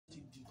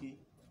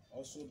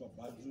Also,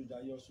 Baba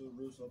Dúrójayé also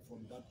rose up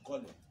from that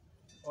calling.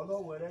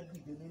 Ọlọ́wẹ̀rẹ́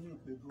dìde nínú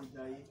ìpè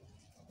Dúrójayé.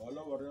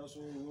 Ọlọ́wẹ̀rẹ́ also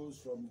rose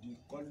from the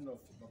calling of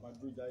Baba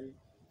Dúrójayé.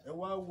 Ẹ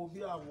wá wo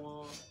bí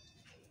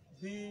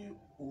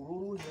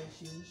òróró yẹn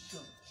ṣe ń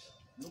ṣàn.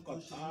 Look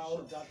at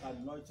how that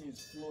anointing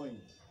is flowing.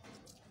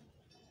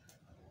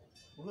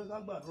 Mo fẹ́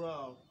ká gbàdúrà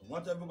o. I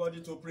want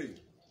everybody to pray.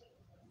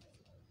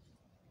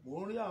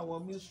 Mo ń rí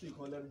àwọn mystery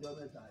kan lẹ́nu ọjọ́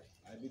mẹ́ta yìí.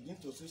 I begin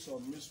to see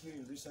some mystery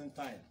in recent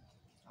time.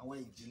 Àwọn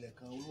ìjìnlẹ̀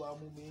kan, Olúwa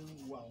mú mi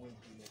ń wo àwọn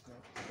ìjìnlẹ̀ kan.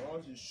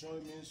 God is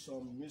showing me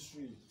some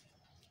mystery.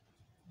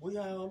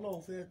 Bóyá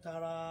Ọlọ́run fẹ́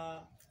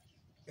tara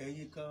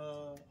ẹ̀yin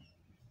kan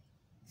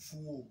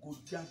fún ògo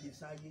jáde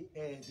sáyé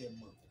ẹ̀ẹ́dẹ̀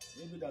mọ̀.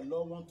 Maybe the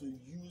Lord want to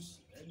use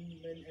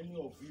any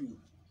of you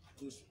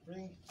to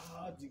spring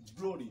out the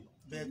glory.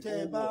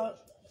 Bẹ̀tẹ̀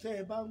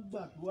ẹ bá ń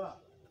gbàdúrà,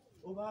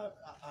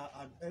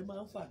 ẹ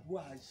máa ń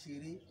fàdúrà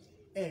ṣeré,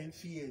 ẹ ń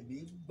fi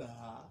ẹ̀mí gbà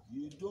á.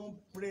 You don't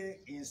pray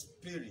in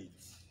spirit.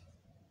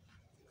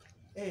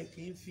 Ẹ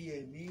kì í fi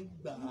ẹ̀mí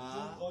gbà á.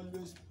 You don't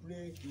always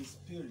pray in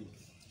spirit.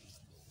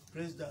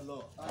 Praise the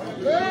Lord.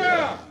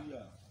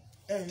 Hallelujah.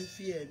 Ẹ ń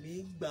fi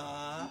ẹ̀mí gbà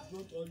á. You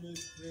don't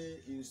always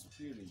pray in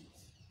spirit.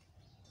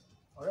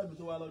 Ọ̀rẹ́ mi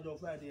tó wá lọ́jọ́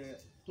Friday ẹ̀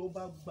tó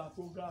bá gba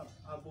program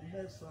aago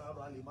 9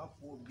 àárọ̀ a lè má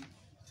kú omi.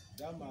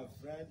 That my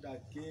friend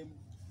that came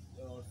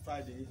on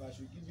Friday, if I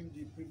should give him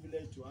the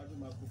privilege to handle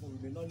my microphone,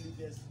 we may not leave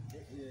this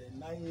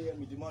 9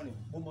 a.m. in the morning.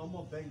 Mo máa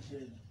mọ̀ bẹ́ẹ̀ ṣe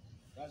yìí.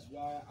 That's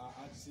why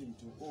I asked him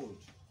to hold.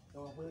 Ẹ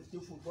wọ́n pé tí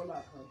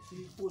fútbọ́là kan tí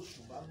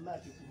kóòṣù bá ń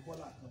láti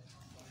fútbọ́là kan,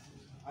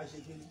 a ṣe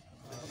kí ni?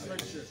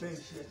 Bẹ́ẹ̀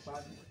ṣe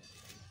parí.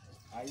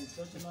 I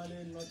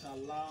intentionally not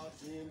allowed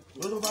him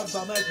to. Ló bá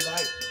gba máìkì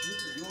láì.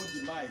 You hold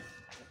the mic.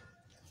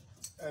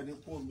 Ẹni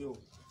kú omi o.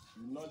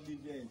 You will not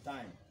leave there in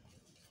time.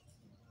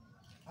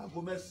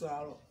 Aago 9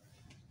 àárọ̀.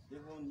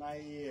 Even 9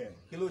 a.m.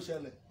 Kí ló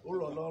ṣẹlẹ̀? Ó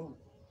rọ̀ lọ́rùn.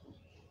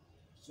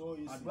 So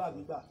easy. Àdúrà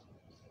gbígbà.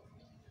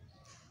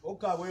 Ó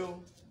kàwé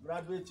o,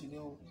 graduate ni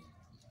o.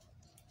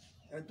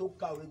 Ẹni tó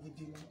kàwé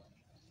gidi ni.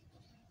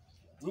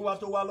 Wíwá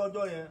tó wá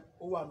lọ́jọ́ yẹn,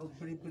 ó wà ní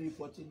bíríbírí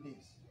 14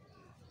 days.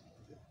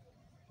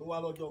 Tó wá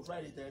lọ́jọ́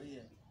Friday tẹ̀rí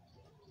yẹn.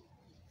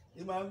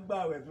 Ní máa ń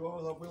gbààwẹ̀ bí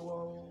wọ́n sọ pé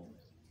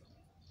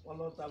wọ́n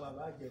lọ ta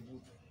bàbá Àjẹ̀bú.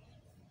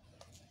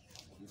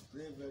 You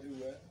pray very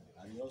well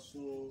and you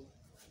also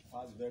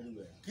fast very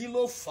well. Kí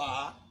ló fà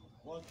á?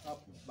 What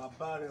happened?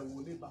 Bàbá rẹ̀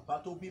wòlé,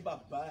 bàbá tó bí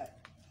bàbá ẹ̀,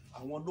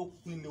 àwọn ló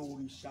pinlẹ̀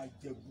òrìṣà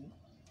Ìjẹ̀bú.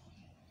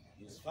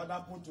 His father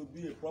happened to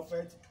be a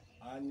prophet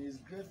and his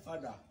great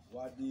father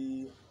was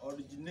the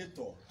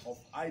originator of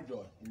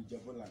idol in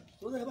Jebuland.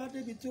 Tó ṣe bá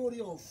débi tí ó rí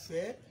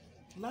ọ̀fẹ́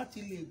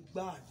láti lè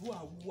gba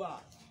àdúrà wà,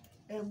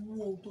 ẹ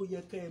mú ohun tó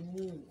yẹ kẹ́ ẹ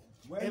mú.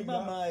 Ẹ má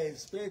máa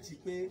expect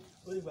pé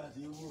ó lè bá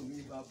ti wúrò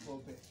ní ìbá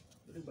prophet.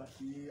 Ó lè bá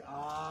ti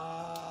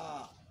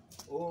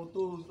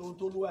ohun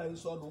tó lúwa ẹ̀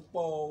sọnù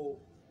pọ̀ o.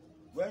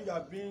 When you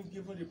are being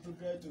given the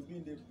privilege to be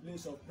in the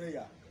place of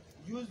prayer,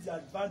 use the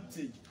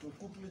advantage to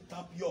quickly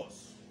tap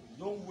yours.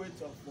 Don't wait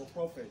for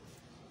prophet.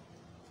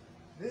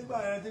 Nígbà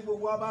yẹn tí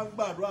gbogbo wa bá ń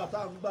gbàdúrà tá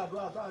à ń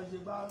gbàdúrà tá à ń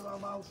ṣe bá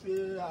máa ń fi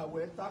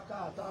àwẹ̀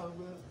tákà tá à ń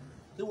fi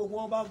tí gbogbo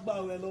wọn bá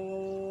gbàwẹ̀ lọ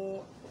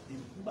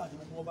nígbà tí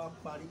gbogbo wọn bá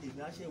parí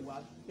èmi á ṣe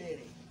wá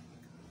bẹ̀rẹ̀.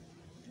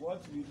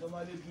 What we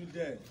normally do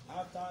then,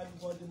 after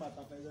everybody might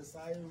have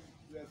exercised,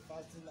 we are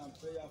fasting and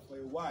prayer for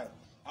a while.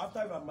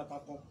 After we might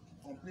have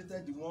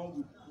completed the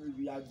one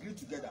we agreed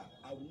together,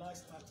 I will now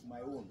start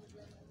my own.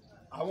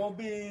 Àwọn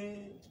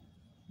bíi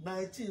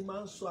 19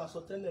 máa ń sọ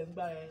àsọtẹ́lẹ̀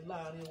ńgbà yẹn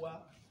láàrin wa.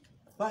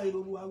 Báyìí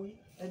lolúwa wí,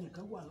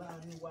 ẹnìkan wà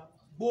láàrin wa.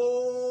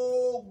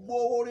 Gbogbo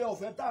oore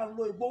ọ̀fẹ́ tá à ń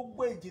lò yìí,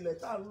 gbogbo ìjìnlẹ̀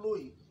tá à ń lò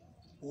yìí,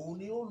 òun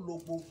ni ó lo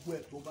gbogbo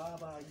ẹ̀ tó bá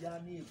máa yá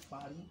ní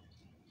ìparí.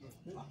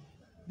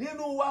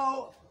 Nínú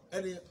wa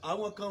ẹni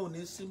àwọn kan ò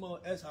ní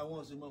símọ́ ẹ̀sà àwọn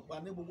ò sì mọ̀ pa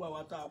ní gbogbo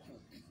àwa tá a kù.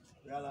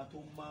 Yàrá tó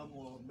máa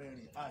mọ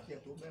mẹ́rin, àti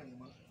ẹ̀ tó mẹ́rin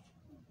mọ́.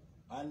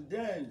 And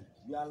then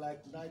we are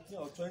like 19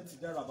 or 20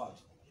 thereabout.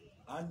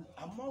 And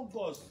among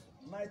us,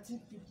 19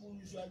 people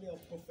usually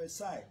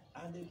prophesy,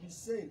 and they be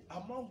saying,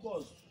 among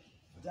us,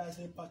 there is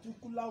a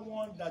particular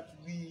one that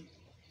we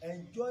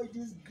enjoy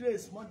this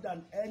grace more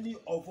than any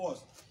of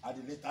us at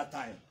the later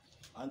time.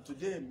 And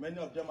today, many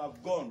of them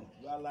have gone.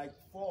 We are like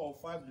 4 or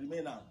 5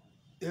 remaining.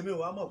 Èmi ò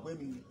wá mọ̀ pé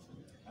mi ni.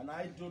 And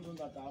I don't know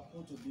that I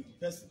happen to be the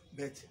person.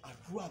 But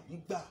àdúrà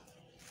gbígbà.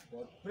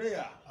 But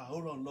prayer,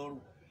 Àhóràn lọ́rùn.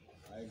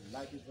 I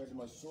like it very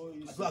much. So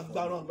easy Àdúrà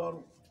gbígbà ràn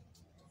lọ́rùn.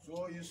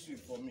 So easy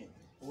for me.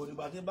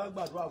 Òdìgbà tí bá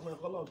gbàdúrà fún ẹ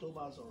kọ́lọ́run tó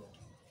máa sọ̀rọ̀.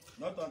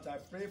 Not until I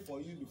pray for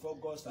you before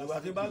God starts.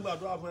 Ìgbà tí bá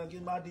gbàdúrà fún ẹ kí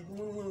n bá di.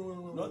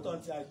 Not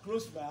until I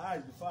close my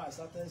eyes before I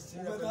started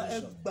seeing Ẹ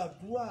revelation.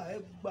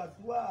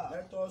 gbàdúrà.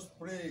 Let us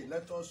pray.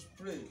 Let us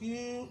pray.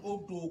 Kí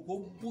odò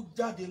ògo bú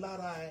jáde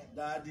lára ẹ.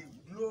 That the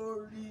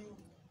glory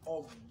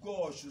of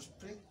God should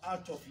spring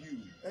out of you.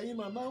 Ẹ̀yin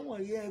màmá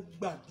wọ̀nyí ẹ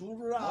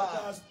gbàdúrà.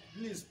 Mothers,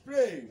 please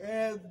pray.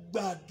 Ẹ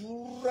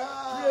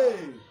gbàdúrà.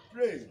 Pray.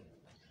 Pray.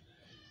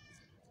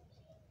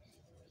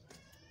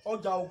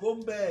 Ọjà ògo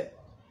ń bẹ.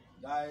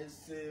 There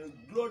is a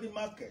glory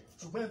market.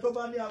 Ṣùgbọ́n tó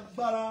bá ní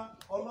agbára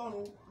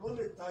Ọlọ́run ló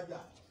lè tajà.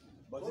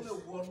 But Ló lè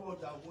wọnú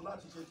ọjà ògo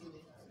láti ṣe kí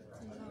ni.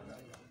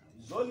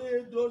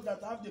 Only those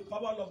that have the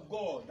power of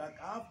God, that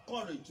have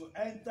courage to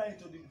enter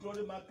into the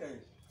glory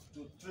market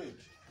to trade.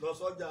 Lọ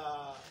sọ́jà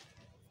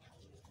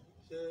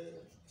ṣe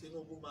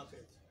Tinubu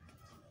market.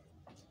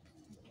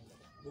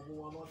 Gbogbo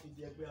wọn náà ti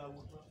di ẹgbẹ́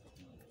awo tán.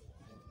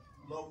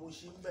 Lọ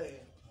Muṣin ń bẹ̀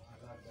yẹn.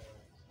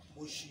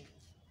 Muṣin.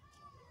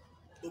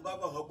 Tó bá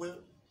gbàgbọ́ pé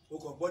o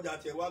kàn gbọ́jà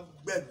tiẹ̀ wá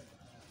gbẹ̀mí.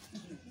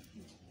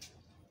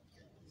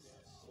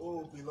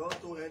 O bìlọ́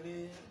tó ẹ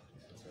ní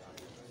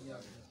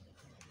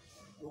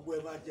gbogbo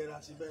ẹ máa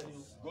jẹra sí bẹ́ẹ̀ ni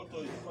o. Go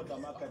to the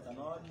market and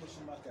all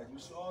Muslim market. You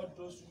see all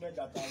those women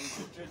that are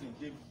into trading,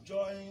 they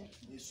join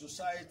a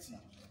society,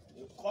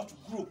 a cult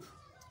group.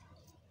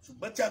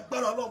 Ṣùgbọ́n tí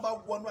agbára Ọlọ́run bá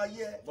wọnú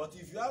ayé ẹ. But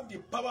if you have the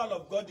power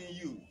of God in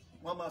you,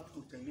 Wọ́n máa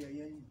tò tẹ̀lé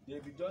ẹyẹ yìí. they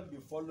will just be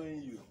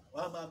following you.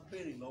 Wọ́n á máa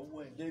béèrè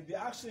lọ́wọ́ ẹ̀. They will be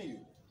asking you.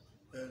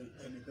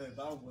 Ẹnìkan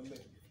ìbá wọlé.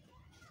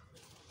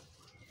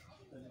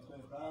 Ẹnìkan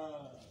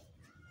ìbá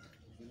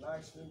If you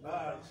like swim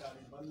bá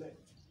àṣàrìmọ́lẹ̀.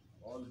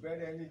 or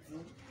bury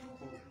anything,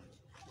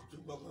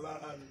 Túbọ̀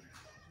lára ni.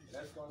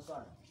 let's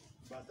concern.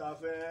 Bàtà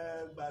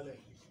fẹ́ gbalẹ̀.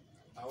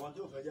 Àwọn tí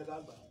ò fẹ́ jẹ́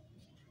ká gbà.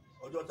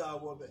 Ọjọ́ tá a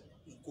wọ bẹ̀,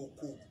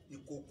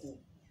 ìkòkò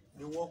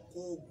ni wọ́n kó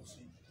oògùn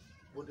sí.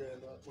 Mo dẹ̀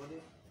lọ wọ́n ní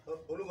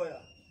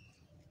Olúfọ̀yà.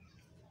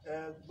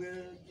 Ẹ gbé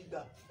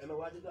jígà, ẹ lọ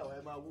wá jígà wa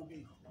ẹ máa wú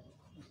bí.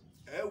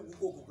 Ẹ wú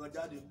kòkò kan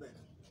jáde ńbẹ̀.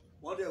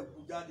 Wọ́n dẹ̀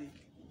wú jáde.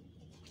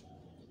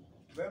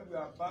 When we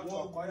are back to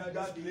acquire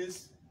that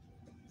place,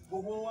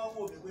 Gbogbo wọn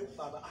wò mí pé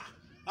bàbá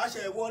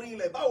àṣẹ ìwọ́rí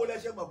ilẹ̀ báwo lẹ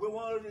ṣe mọ̀ pé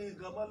wọ́n rí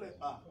nǹkan mọ́lẹ̀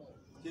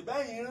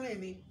ṣèbẹ́yìn rìn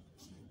ni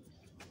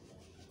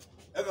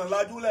ẹ kàn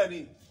lajúlẹ̀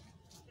ni.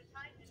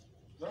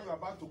 when we are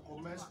about to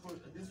commence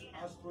this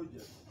house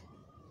project,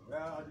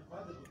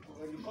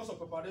 in the course of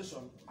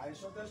preparation, I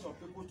instructed some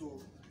people to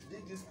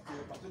dig this to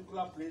a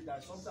particular place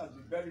that sometimes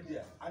be buried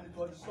there, and it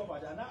was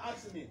discovered. They are now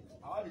asking me,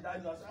 how did I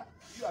know? I said,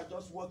 you are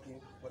just working,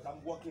 but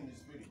I'm working in the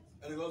spirit.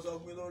 Ẹnìkan sọ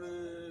fún mi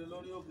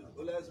lórí òkè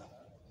ó lẹ́sà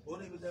ó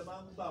ní ibi tẹ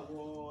máa ń gbà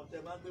wọ tẹ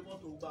máa ń gbé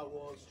mọ́tò gbà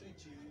wọ street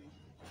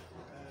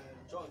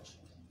church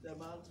tẹ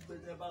máa ń gbé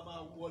tẹ bá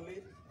máa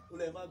wọlé ó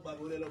lẹ má gbà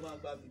mí ó lẹ lọ máa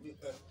gbà mí ní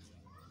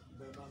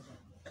bẹ́ẹ̀ máa gbà.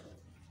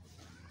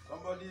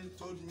 Somebody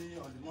told me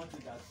on the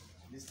mountain that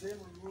the same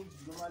route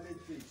you normally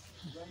take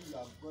when you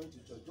are going to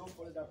church, don't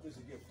follow that place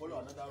again, follow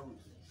another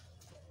route.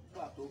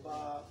 Nígbà tó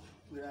bá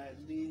pera ẹ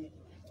ní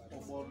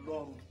ọmọ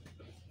Ọlọ́run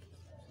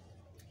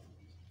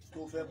tó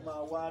fẹ́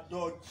máa wá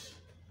dọ́ọ̀jì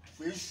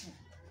fèsù.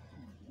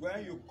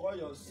 When you call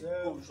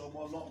yourself Olùsọmọ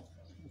Ọlọ́run.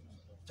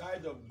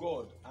 child of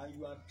God and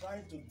you are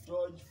trying to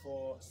dodge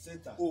for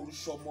Satan,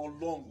 Olùsọmọ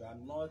Ọlọ́run. you are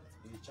not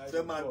a child Fẹ́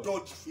of máa God.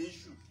 dọ́ọ̀jì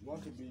fèsù. You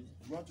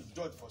want to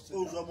dodge for Satan.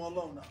 Olùsọmọ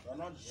Ọlọ́run náà. You are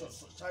not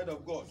a child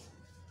of God.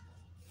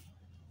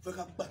 Fẹ́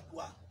ká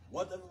gbàdúrà.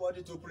 Want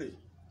everybody to pray.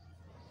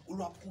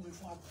 Olúwa kún mi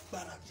fún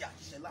agbára tí a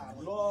ti ṣe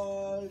láàárọ̀.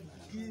 Lord,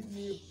 give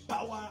me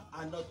power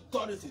and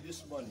authority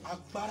this morning.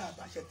 Agbára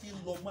àtàṣẹ tí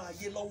ń lọ máa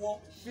yé lọ́wọ́.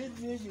 Feed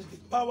me with the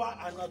power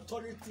and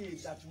authority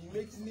that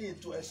makes me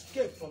to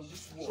escape from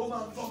this Tó world.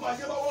 máa ń lọ máa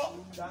yé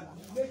lọ́wọ́.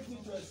 That makes me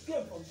to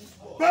escape from this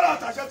world. Agbára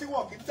àtàṣẹ tí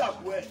wọ́n kì í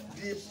dàbò ẹ̀.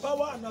 The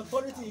power and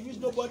authority in which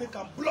nobody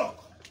can block.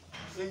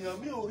 Èèyàn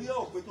mi ò rí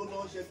òpè tó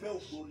lọ ṣẹgbẹ́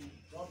ògbóni.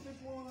 Some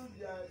people,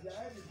 their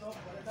head is not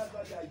correct. That's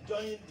why they are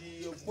joining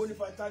the Ogboni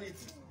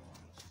fraternity.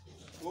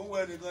 Ó ń wọ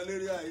ẹnìkan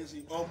lérí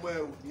àyèsí. Ọmọ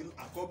ẹ̀ ò ní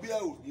àkọ́bí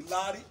ẹ̀ ò ní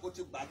láárí. Ó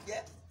ti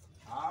gbàgbẹ́.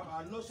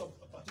 I know some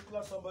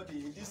particular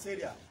somebody in this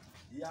area.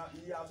 He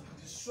has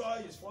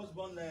destroyed his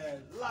firstborn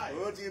life.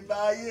 Ó ti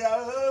bá yé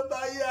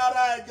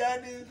ara ẹ̀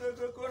jẹ́ ní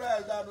kókó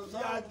rẹ̀ dànù He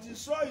náà. has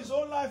destroyed his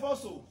own life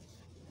also.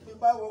 Bí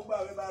báwo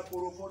gbà wí bá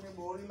koro fún ni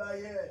mo rí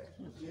láyé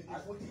ẹ̀.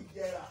 Àkó ti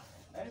jẹrà.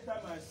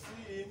 Anytime I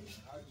see him,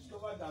 I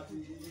discover that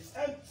he is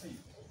empty.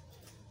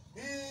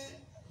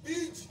 Bí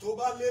ìjì tó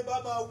bá lé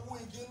bá máa wú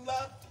igi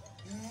ńlá.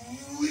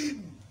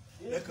 Wíìmù.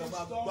 Ẹ If kàn the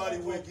máa storm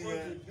gbáriwo igi approach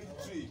yẹn. the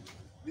big tree,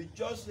 we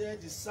just hear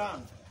the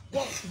sound.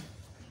 Boom!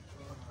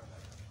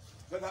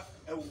 Fẹ́ ká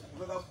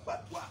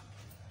gbàdúrà.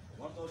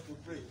 Want us to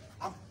pray.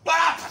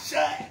 Agbára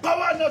àtàṣẹ.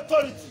 Power and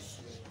authority.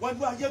 Wọ́n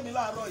gbọ́ ayé mi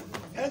láàárọ̀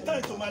yìí. Enter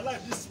into my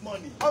life this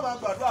morning. Wọ́n máa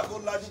gbàdúrà kó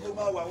lajú kó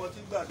máa wà wọ́n tí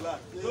ń gbàdúrà.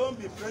 Don't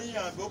be praying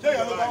and go Ṣé pray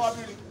èèyàn ló bá wá your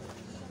bí eyes. ni?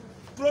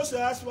 Close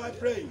your eyes while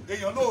praying.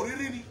 Èèyàn ló rí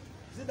rí ni.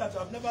 Is it that you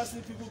have never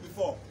seen people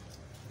before?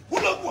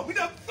 Wọ́n lọ wọ̀ mí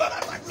náà gbára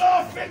àtàṣẹ.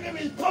 Lord, fill me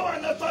with power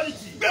and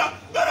authority. Bí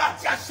agbára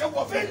àti àṣẹ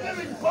wọ̀ mí. Fill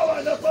me with power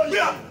and authority. Bí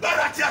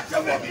agbára àti àṣẹ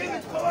wọ̀ mí.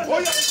 Ó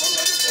yẹ kó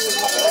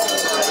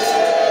lọ.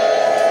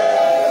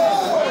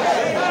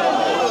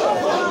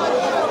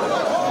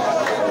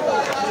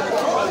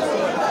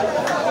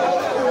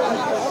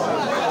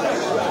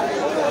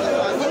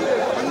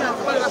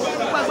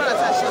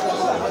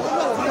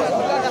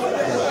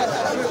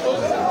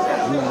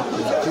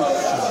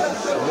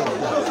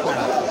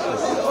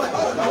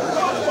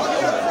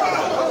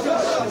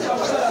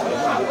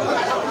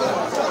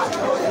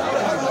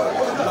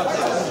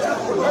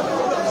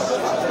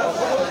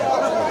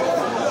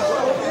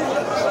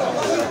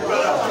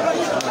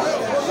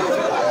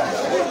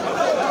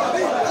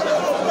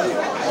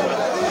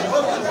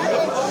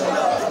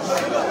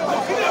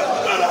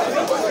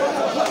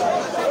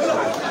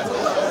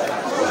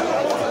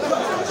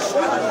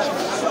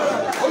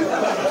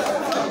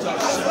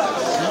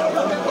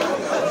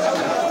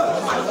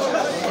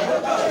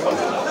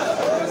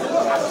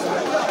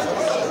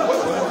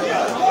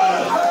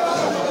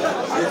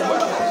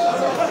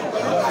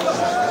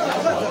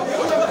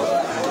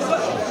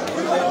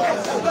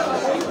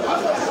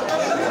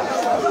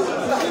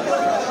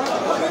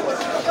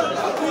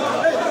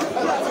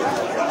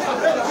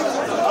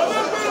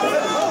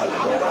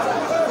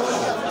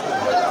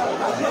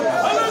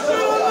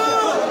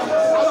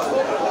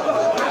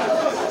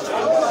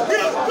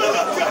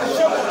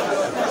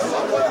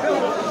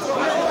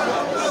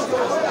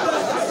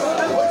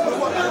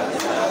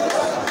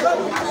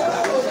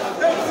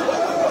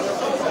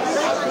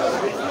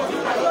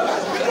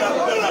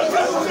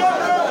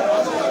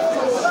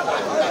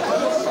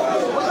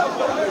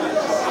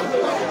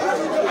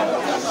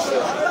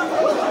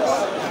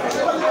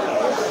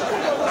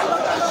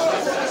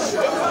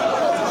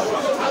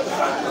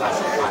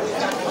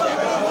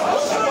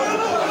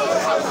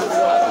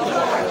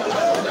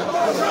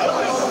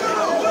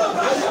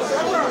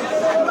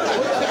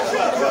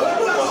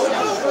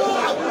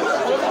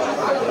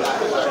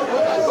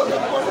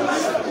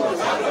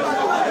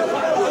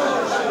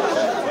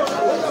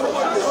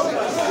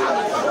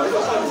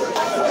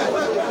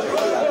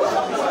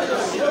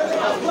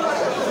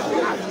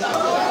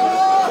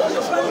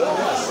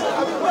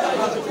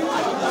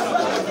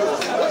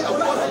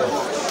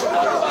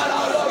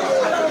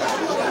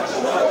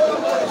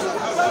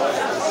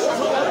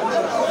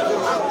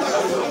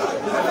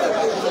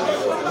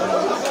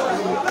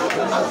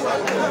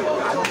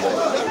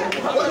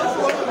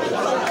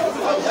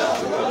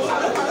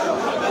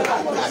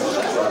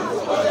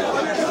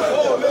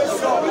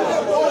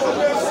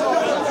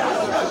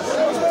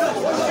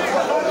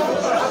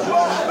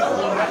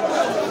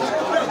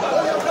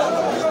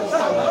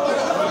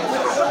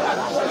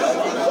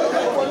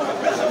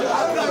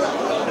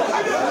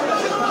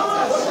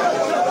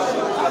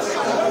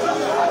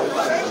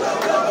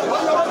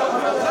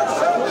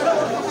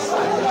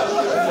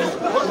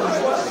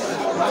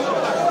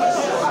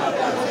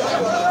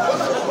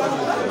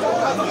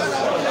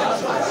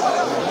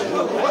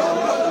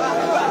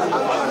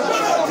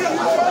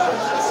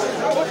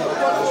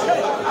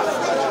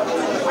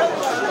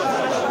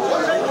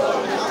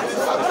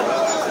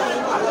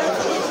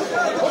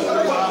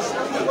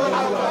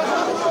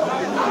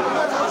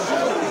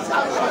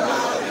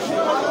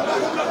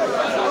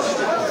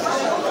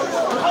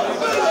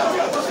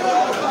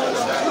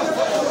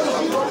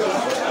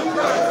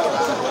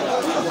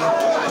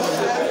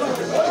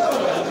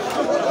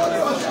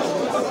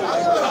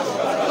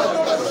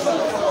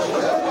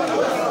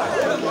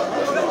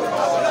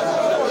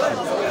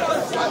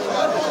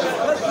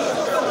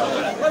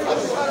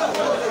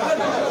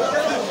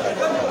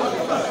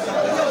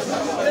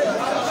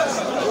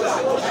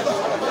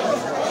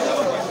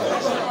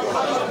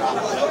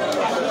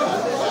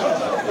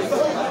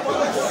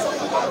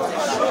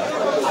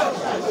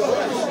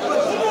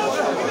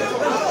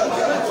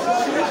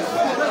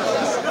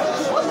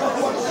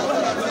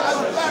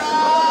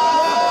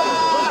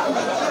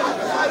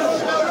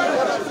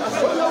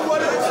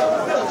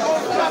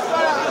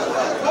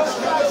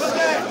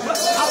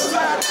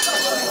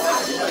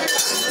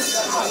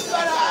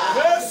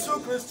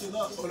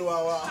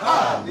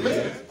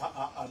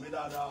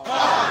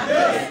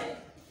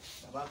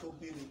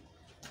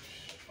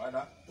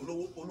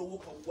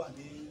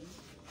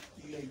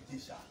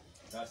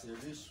 There's a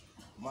rich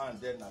man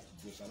then at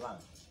Jerusalem.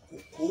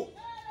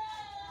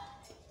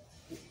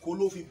 Kòkó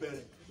ló fi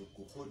bẹ̀rẹ̀. The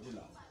cocoa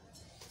dealer.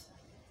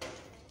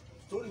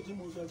 Story tí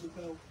mo sọ ti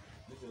pẹ́ o.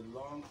 It's a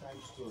long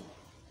time story.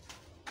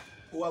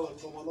 Ó wá lọ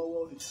tọmọ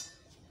lọ́wọ́ rẹ̀.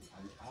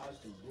 And he has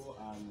to go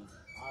and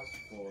ask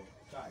for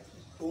child.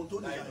 Ohun tó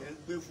nìyà yẹn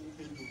gbé fún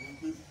ejò ló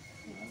gbé fún.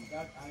 And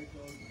that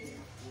idol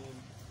gave him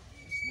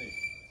a snake.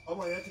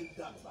 Ọmọ yẹn ti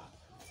dàgbà.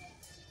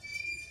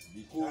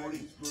 The child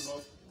is grown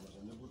up, was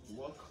unable to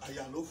walk.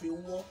 Àyà ló fi ń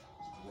wọ́.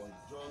 Was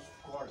just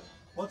quarrel.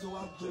 Wọ́n ti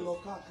wá gbé lọ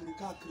káàkiri.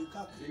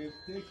 They've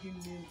taken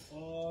him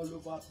all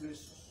over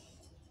places.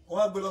 Wọ́n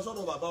wá gbé lọ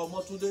sọ́dọ̀ bàbá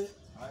Ọmọ́túndé.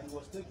 And he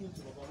was taken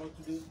to Baba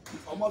Ọmọ́túndé.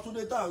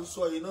 Ọmọ́túndé tá à ń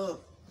sọ yìí náà.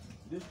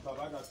 This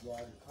Baba that we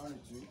are referring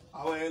to.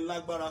 Àwọn ẹ̀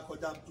lágbára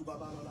kọjá tú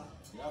bàbá lọ́la.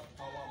 They have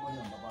power more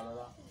than Baba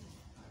Lola.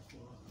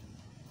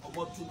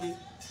 Ọmọ́túndé.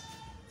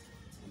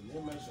 The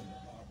name mentioned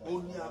Ó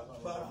ní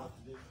agbára.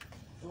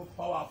 So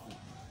powerful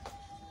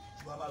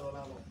Bàbá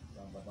lọ́la lọ.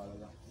 than Baba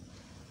Lola.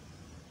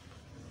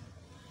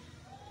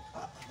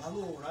 Àbá ló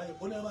ń ráyè.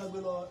 Ó ní ẹ máa gbé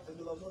lọ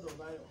sọ́dọ̀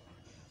Báyọ̀.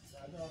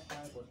 I don't have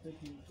time for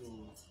taking to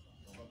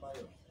Baba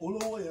Bayo.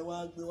 Olówó yẹn wá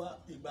gbé wá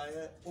ìgbà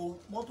yẹn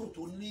mọ́tò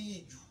tó níyì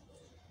jù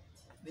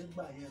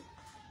nígbà yẹn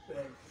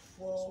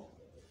 404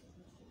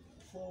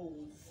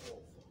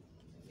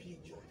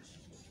 pigeons.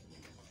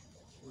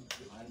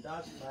 And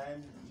that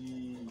time the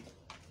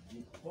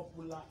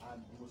popular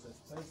and most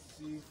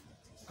expensive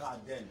car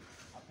then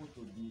happened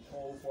to be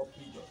 404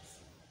 pigeons.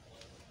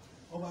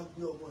 Wọ́n wá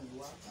gbé ọmọ yìí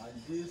wá. And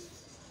this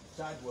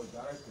child was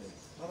directed.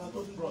 Bàbá tó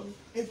bí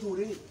ètò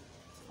rẹ̀.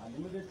 And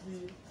immediately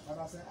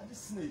Father said, "Ah, this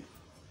snake,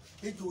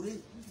 Ètò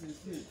rẹ̀. this is a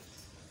snake."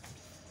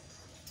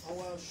 Wọ́n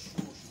wá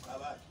ṣu oṣù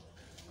kábàá.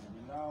 And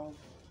we now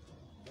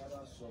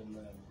gather some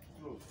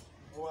clothes.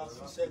 Wọ́n wá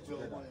fi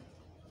sẹ́gbẹ̀ẹ́ ọmọ yẹn.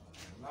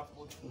 Now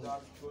put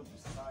that clothes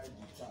beside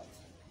the child.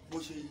 Bó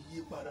ṣe yí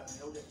padà ní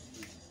ọ̀dẹ̀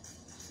tí.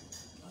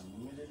 And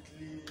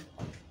immediately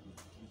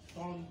he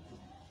turned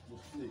to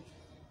snake.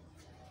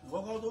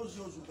 Ìwọ́kọ́ tó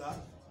ṣe oṣù ká.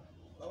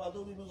 Bàbá tó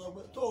bí mi sọ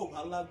pé tó o bá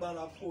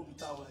lágbára kó o bí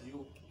táwa yìí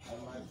o. And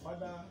my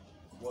father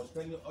was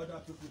telling other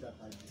people that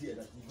are there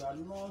that if you are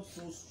not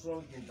so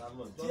strong in the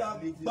Lord, Tí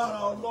just leave this agbára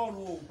alone.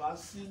 Ọlọ́run ò bá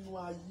sínú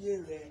ayé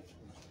rẹ̀,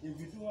 If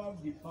you don't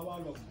have the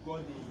power of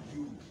God in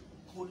you,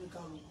 kó ní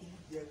kálukú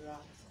jẹra.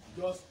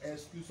 just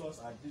excuse us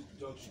at this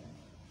junction.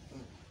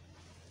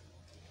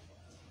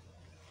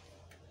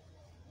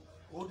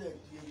 Ó dẹ̀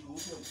di ejò ó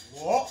dẹ̀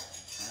wọ́.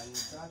 And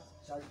that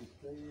child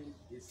became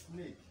a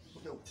snake. Ó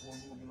dẹ̀ wọ́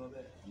ní omi lọ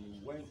bẹ́ẹ̀. He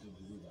went to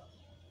the river.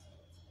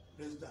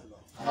 Praise the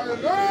Lord.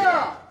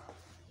 Hallelujah.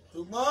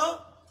 Ṣùgbọ́n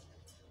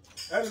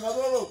ẹnìkan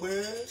tó rò pé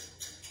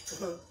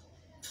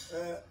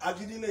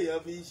agídí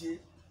lèèyàn fi ń ṣe.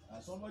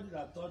 And somebody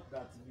that thought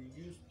that we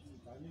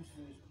can use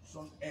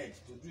some eggs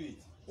to do it.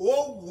 Ó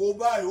wò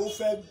báyìí ó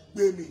fẹ́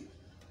gbé mi.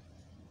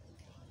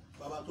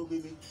 Bàbá tó gbé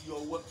mi di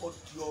ọwọ́ ó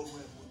di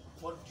ọrùn ẹ̀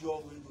wọ́n di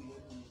ọrùn ẹ̀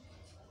lóyún mi.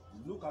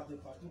 Look at a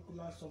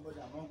particular somebody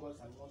among us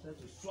and wanted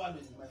to swallow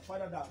it. My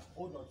father that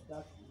hold on to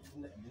that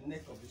the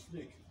neck of the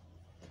snake.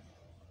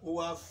 Ó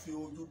wá fi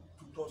ojú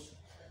tutọ́ sí.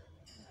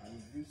 And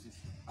he used his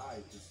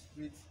eye to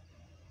spit.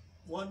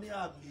 Wọ́n ní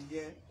àmì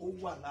yẹn ó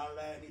wà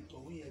lára ẹni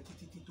tọ̀hún yẹn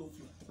títí tí tó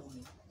fi kú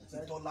ni.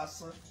 Ìtọ́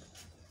lásán.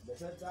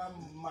 Certain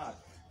mark.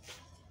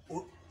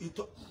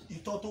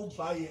 Ìtọ́ tó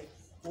bá yẹn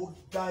ó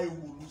dá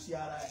ìwòlú sí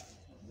ara ẹ̀.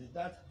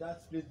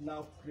 That spirit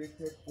now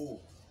created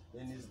hope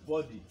in his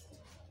body,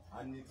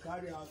 and he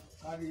carry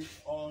it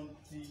on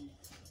till he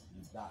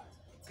died.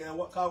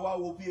 Ká wá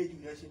wo bí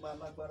ejò yẹn ṣe máa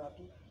lágbára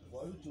tó.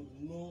 For you to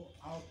know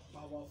how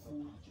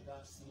powerful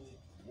that snake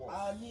was.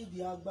 A ní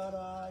ìdí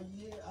agbára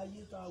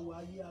ayé tá a wà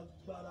ayé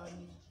agbára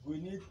ni. We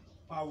need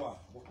power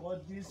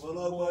because this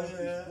world is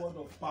word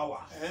of power.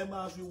 Ẹ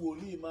máa fi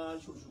wòlíì máa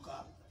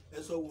ṣòṣùkà.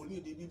 Ẹ sọ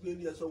wòlíì di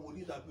bíbélì, ẹ sọ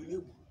wòlíì dàbí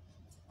léwu.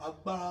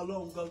 Agbára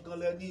Ọlọ́run gangan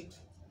lẹ ní.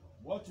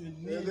 What you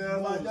need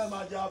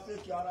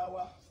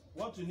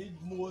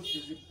most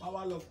is the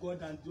power of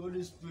God and the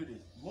Holy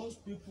Spirit.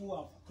 Most people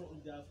have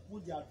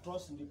put their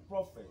trust in the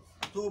prophet.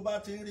 Tó bá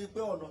ti rí pé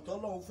ọ̀nà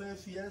tọ́lọ́run fẹ́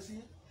fi ẹ́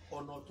sí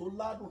ọ̀nà tó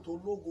ládùn tó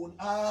lógo ni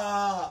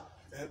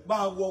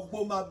ẹ̀gbá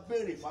wọgbó máa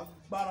béèrè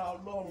fagbára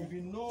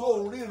Ọlọ́run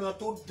tó ń ríran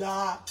tó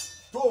dáa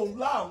tó ń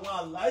lá àwọn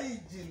àlá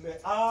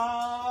ìjìnlẹ̀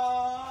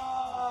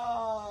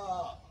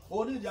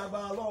onídìí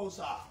agbára Ọlọ́run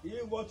sà.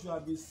 If what you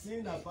have been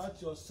saying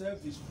about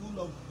yourself is full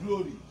of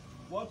glory,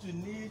 what you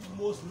need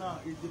most now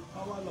is the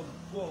power of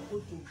God. Go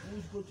to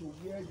bush, go to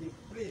where they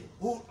pray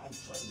and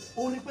trust.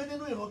 O ní pé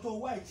nínú ìran tó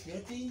wá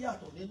ìtìẹ́ tí ń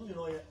yàtọ̀ nínú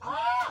ìran yẹn.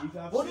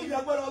 Onídìí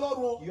agbára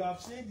Ọlọ́run. You have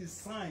seen the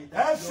sign Ẹ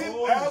that fi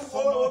your own is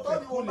somewhat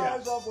peculiar.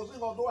 kò sí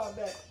nǹkan tó wà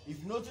bẹ́ẹ̀.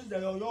 If you notice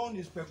that your own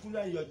is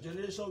peculiar in your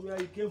generation where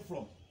you came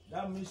from,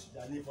 that means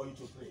the need for you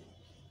to pray.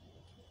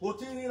 O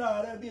ti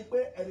ríra rẹ bíi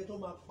pé ẹni tó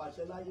máa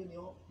pàṣẹ láyé ni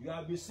ọ́. You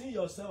have been seeing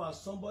yourself as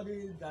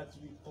somebody that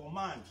will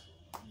command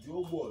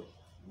your word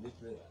in this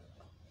prayer.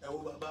 Ẹ wo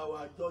bàbá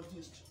wa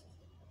judges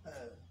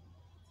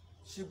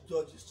chief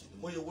judges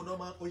oyèwò lẹ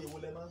máa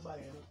ń gbà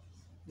yẹn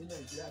ní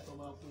Nàìjíríà tó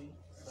máa pín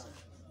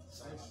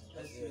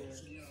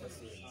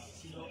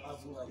sínú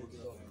advocate.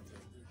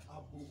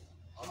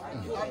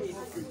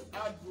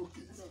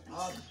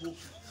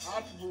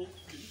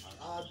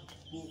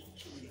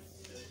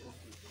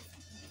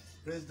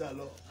 Praise the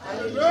Lord.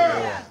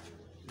 Hallelujah.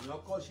 Èèyàn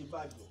kọ́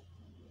Ṣíbàjò,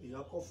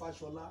 èèyàn kọ́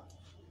Fáṣọlá.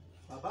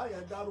 Bàbá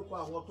yẹn dárúkọ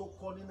àwọn tó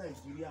kọ́ ní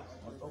Nàìjíríà.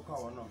 Ọkọ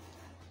àwọn náà.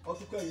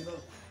 Ọtún kẹ́yìn náà.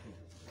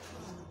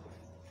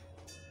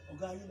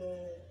 Ọ̀gá yín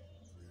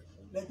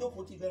lẹ́jọ́ kò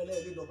ti bẹ̀rẹ̀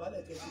lẹ́ẹ̀lẹ́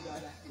lọ́bálẹ̀ kẹ́sí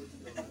dáadáa.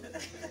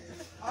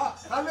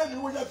 Kálẹ̀ ni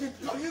wọ́n yẹ kí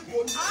kàyí kò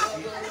ní.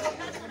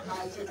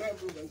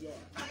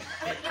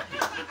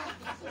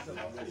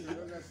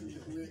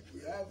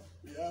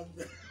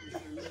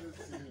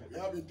 We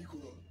have a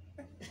decorum.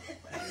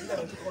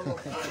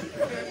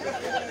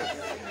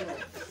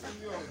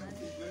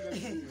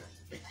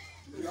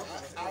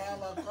 I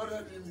am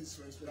accorded him his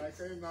respect. I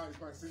tell him now,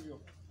 if I senior,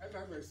 every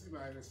time I see him,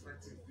 I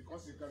respect him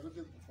because he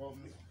graduated before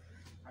me.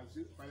 I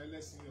say, my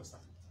less senior sir.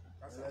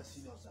 That's Less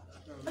senior sir.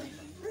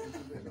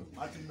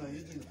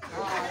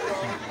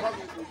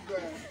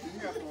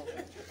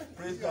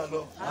 Praise the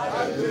Lord.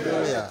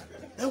 Hallelujah.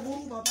 Ẹ wo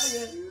bàbá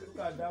yẹn. Look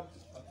at that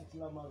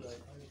particular man.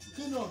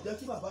 Kí ni ọ̀jẹ́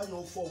kí bàbá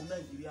yẹn fọ́ ọ̀hún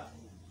Nàìjíríà?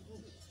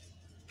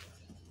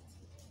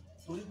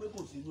 Torí pé kò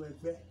sí inú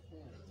ẹgbẹ́.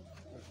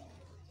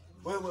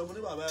 Mo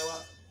ní bàbá yẹn wá.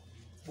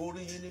 Mo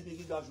rí yín níbi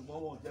gíga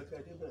ṣùgbọ́n wọn ò jẹ́ kẹ́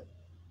ẹ débẹ̀.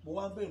 Mo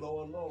wá ń bèèrè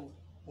lọ́wọ́ Ọlọ́run.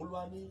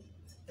 Olúwa ní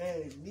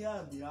ní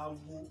àmì àwo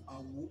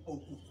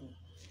òkùnkùn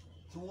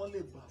tí wọ́n lè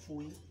gbà fún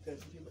yín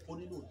kẹ́sì débẹ̀. Ó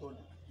nílò òótọ́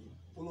ni.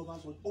 Olúwa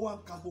sọ ó wá ń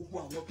ka gbogbo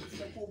àwọn tó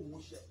fẹ́ kó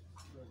òun ṣe.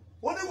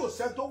 Ó ní kò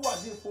sẹ́ tó wà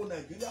ní ipò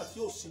Nàìjíríà tí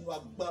ò sínú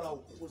agbára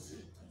òkùnkùn sí.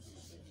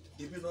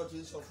 Ibi náà ti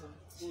ń sọ fún.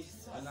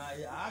 And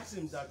I asked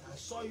him that I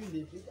saw you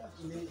in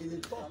a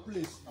top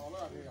place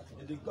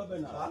in the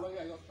governor.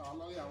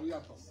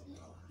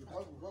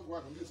 Because before go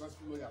out from this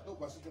hospital lawyer, no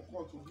person to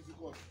court to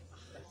difficult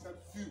except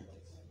few.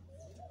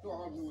 So I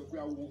have to be a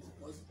wolf.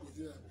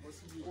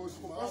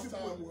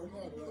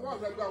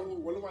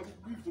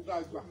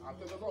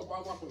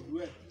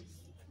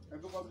 And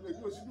tó bá tilẹ̀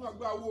kí o sí ní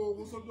àgbà wo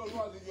ohun sójú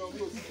ọlọ́wà ní yan bí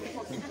o sí tó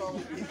kọ́ sí ká o tó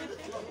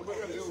bá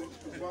bẹ̀rẹ̀ lé o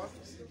ṣùgbọ́n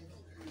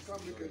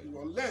ìsàmì kẹ̀dù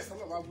unless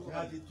ọlọ́wà bá bú.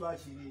 Láti tó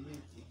àṣírí yìí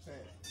ti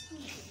fẹ́.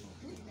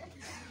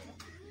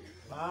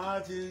 Màá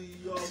ti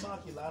yọ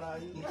máàkì lára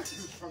yín.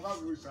 Bàbá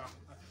mi ò ṣá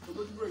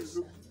olójú bẹ̀rẹ̀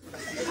ló.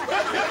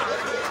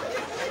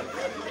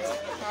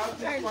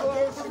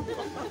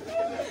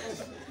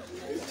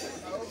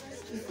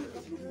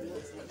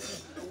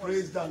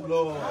 Praise the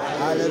Lord.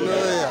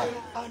 Hallelujah.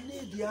 I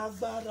need the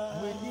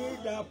agbára. We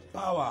need that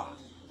power.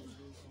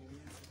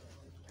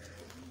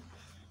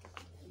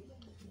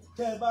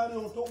 Tẹ́ ẹ bá rí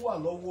ohun tó wà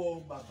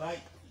lọ́wọ́ bàbá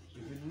yìí.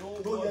 If you know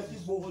Tó yẹ what kí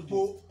is gbogbo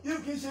yìí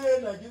kì í ṣe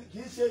Nàìjíríà kì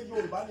í ṣe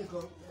Yorùbá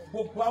nìkan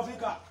gbogbo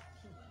Áfíríkà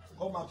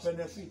kó máa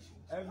benefit.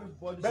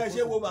 everybody. Bẹ́ẹ̀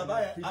ṣe wo bàbá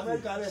yẹn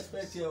Amẹ́ríkà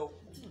respect ẹ o.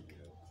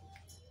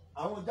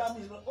 Àwọn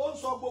Germany náà ó ń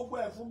sọ gbogbo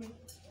ẹ̀ fún mi.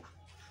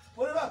 Ó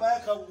ní bàbá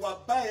yẹn kan wà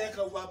báyẹn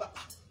kan wà bá.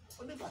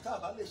 Ó ní bàtà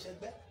àbá lè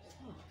ṣẹgbẹ́.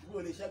 Mi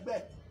ò lè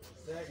ṣẹgbẹ́.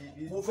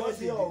 Mo fẹ́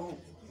sí ọ̀run.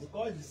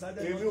 Because he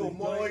decided Èmi not ò to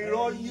mọ join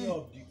irọ́ any yìí.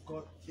 of the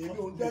court. Èmi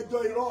ò ń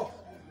dẹ́jọ́ irọ́.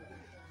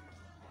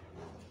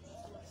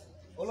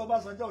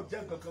 Ọlọ́básanjọ́ ò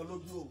jẹ́ nǹkankan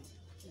lójú o.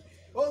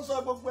 Ó ń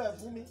sọ gbogbo ẹ̀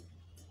fún mi.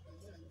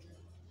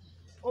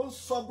 Ó ń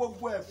sọ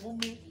gbogbo ẹ̀ fún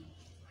mi.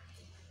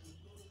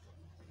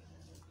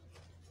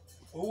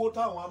 owó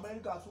táwọn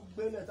Amẹ́ríkà tún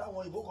gbélẹ̀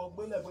táwọn ìbò kan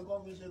gbélẹ̀ pé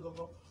kán fi ṣe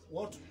gangan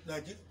wọ́n tún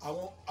Nàìjíríà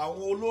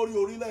àwọn olórí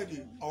orílẹ̀-èdè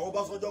àwọn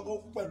Ọbásanjọ́ kó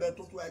pẹ̀lú ẹ̀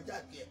tó tún ẹja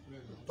díẹ̀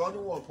tọ́ ní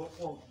wọ́n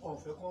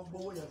fẹ́ kán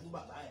gbówó yẹn fún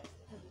bàbá ẹ̀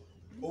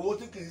owó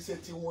tí kì í ṣe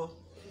tiwọn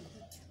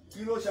kí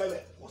ló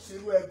ṣẹlẹ̀ kò sí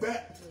irú ẹgbẹ́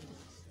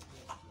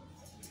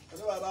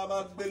ẹgbẹ́ bàbá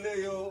máa gbélé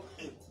yìí o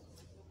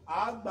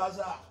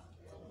àgbàzà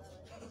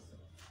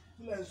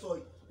kílẹ̀ sọ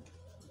yìí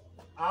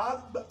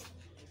àgbà.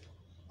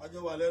 He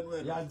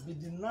has been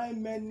denied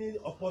many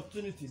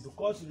opportunities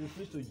because he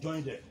refused to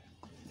join them.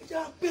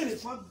 Let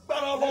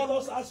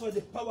us ask for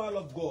the power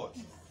of God.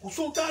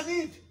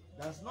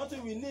 There's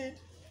nothing we need.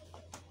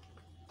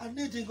 I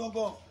need it, God.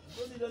 We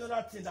don't need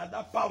another thing than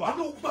that power.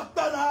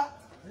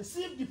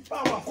 Receive the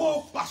power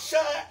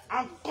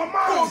and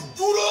command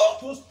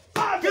to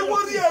stand. Let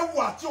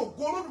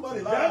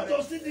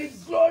us see the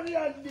glory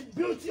and the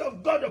beauty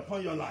of God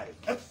upon your life.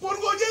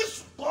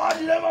 God,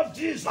 in the name of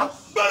Jesus.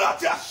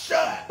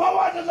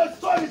 Power and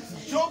authority.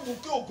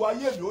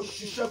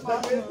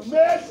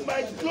 Make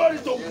my glory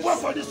to work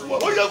for this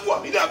world.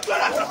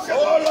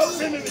 Oh Lord,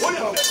 send me with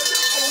power.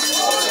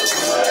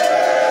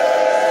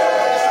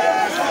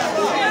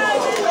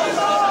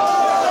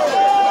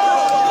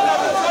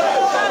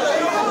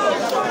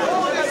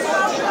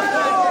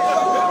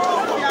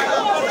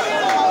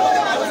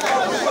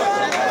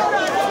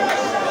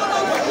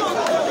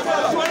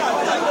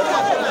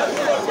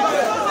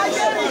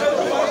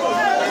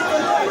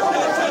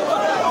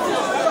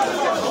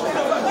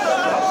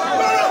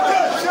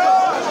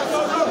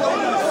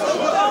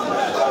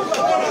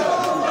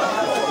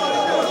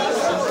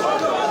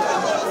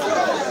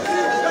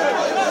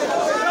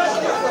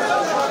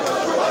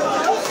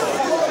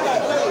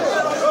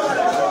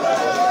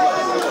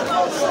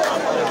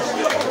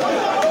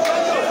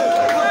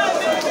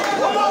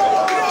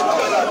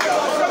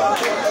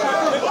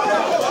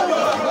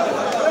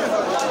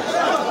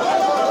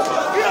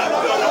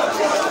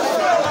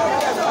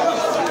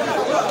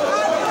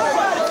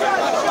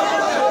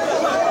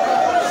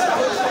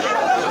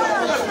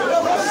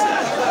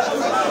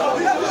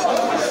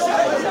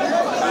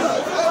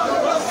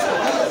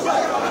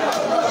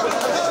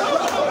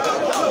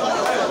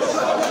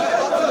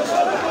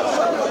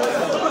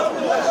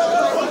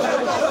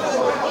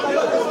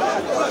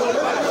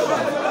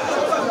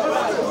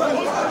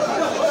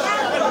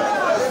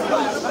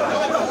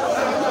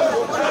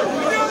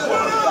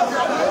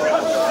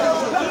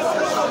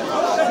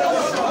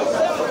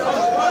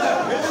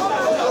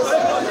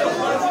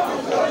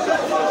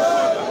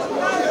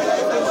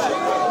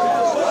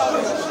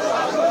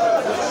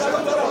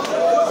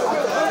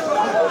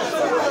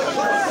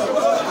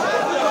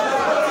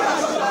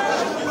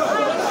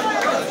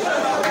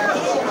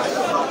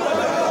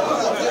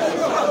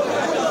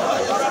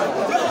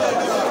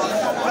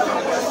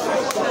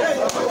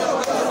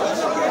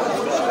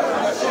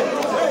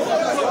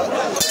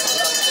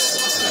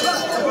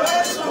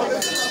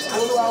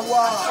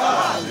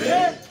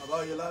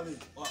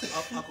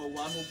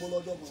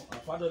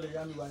 Father, they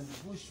are in the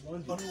bush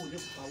one day.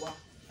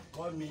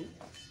 Call me.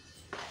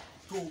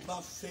 If you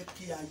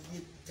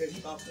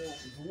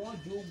want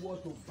the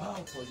world to bow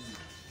for you,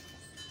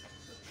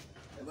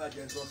 don't let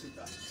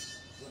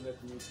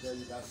me tell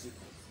you that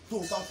secret. You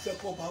want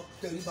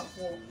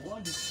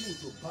the king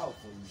to bow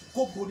for you.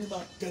 You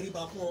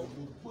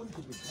want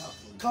to be bow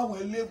for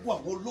you.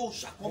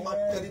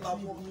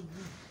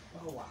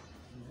 Power.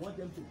 You want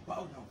them to bow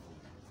down for you.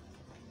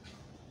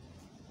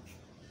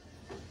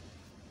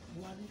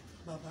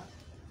 Baba,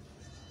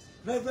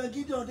 Reverend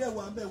Gideon there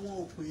one be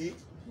won o pe.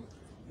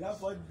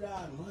 Therefore, the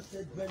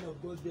anointed men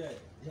of God there,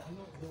 they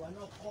were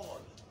not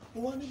called.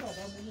 Wọ́n ní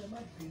bàbá mo ní ẹ má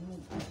bínú.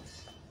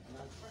 I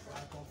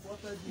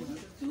comforted you.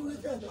 Kí ló dé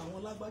tẹ̀lé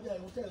àwọn lágbájá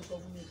ẹ̀hún tẹ̀ sọ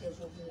fún mi kẹ́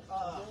sọ fún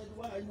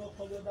Why are you not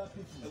calling other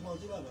people? ẹ̀gbọ́n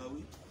tí bàbá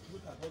wí.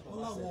 Wọ́n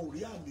láwọn ò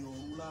rí àmì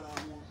ọ̀run lára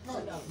wọn.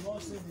 God has not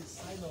seen the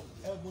sign of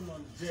heaven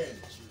on them.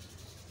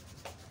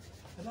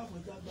 Ẹ dákun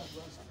ẹ já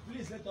gbàdúrà sí.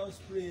 Please let us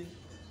pray.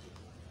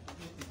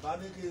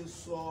 Ìbánikí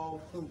sọ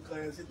nǹkan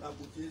yẹn síta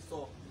kò tí ì sọ.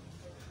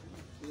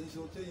 Èyí ṣe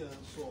o téèyàn ń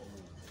sọ.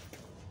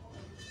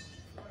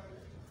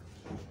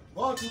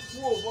 Wọ́n ti kú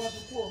òun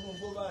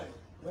gbó báyìí.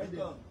 When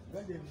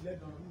they led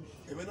on Rouge.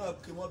 Èmi náà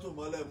kí mọ́tò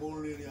mọ́lẹ̀ mo ń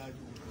rìnrìn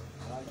àjò.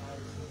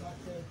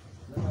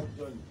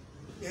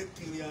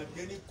 Ekiri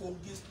Adé ní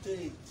Kogi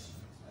State.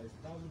 I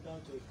traveled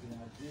down to Ekiri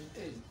Adé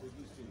in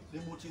Kogi State. Ní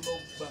mo ti lọ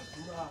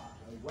gbàdúrà.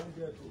 I went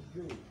there to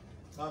pray.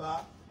 Bàbá,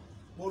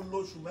 mo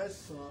lóṣù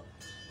mẹ́sàn-án.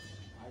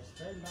 I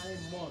spent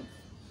 9 months.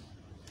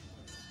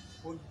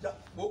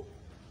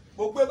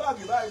 Mo gbé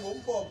báàgì báyìí, mo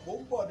ń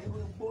bọ̀ nínú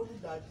igbó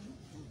nídàájí.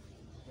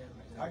 I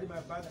carried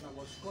my bag and I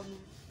was coming.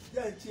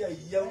 Jẹ́ ti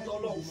ẹ̀yẹ́wò tó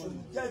lọ́wọ́ fún mi.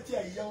 Jẹ́ ti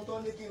ẹ̀yẹ́wò tó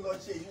ní kí n lọ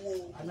ṣe ìwò.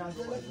 And I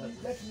said,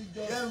 let me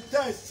just. Jẹ́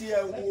test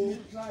ẹ̀ wo.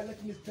 Let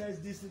me test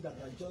this thing that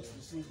I just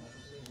received.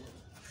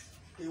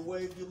 Ìwọ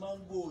igi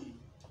máńgò yìí.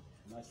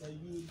 And I said,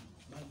 you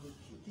mango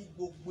tree. Kí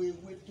gbogbo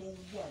ewé tó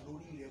wà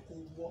lórí rẹ̀ kó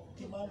wọ́.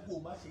 Kí máńgò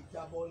má ṣe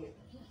jábọ́lẹ̀.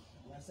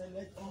 And I said,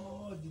 let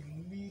all the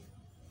leaf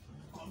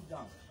come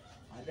down.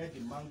 And let the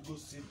mango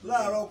seed.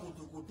 Láàárọ̀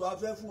kùtùkùtù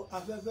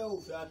afẹ́fẹ́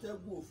òfẹ́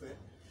atẹ́gùn òfẹ́.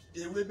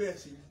 ewé bẹ́ẹ̀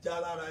sì já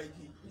lára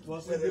igi. It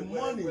was in the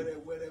morning.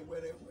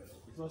 Wẹ́rẹ́.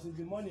 It was in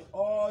the morning.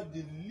 All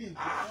the leaves,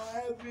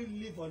 every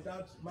leaf on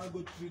that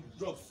mango tree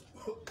drops,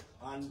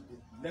 and it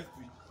left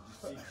with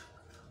the seed.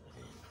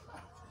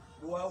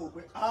 Mo wá wò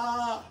pé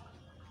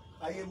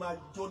ayé máa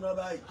jóná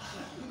báyìí.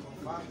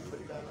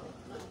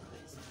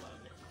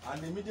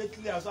 And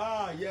immediately I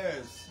said,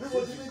 yes,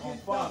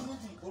 confirm.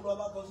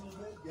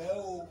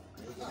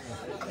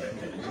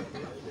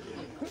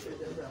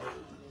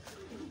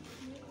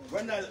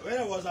 When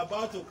I was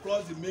about to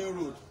cross the main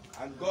road,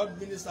 and God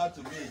ministered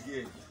to me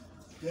again,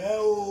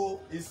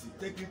 easy,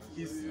 take it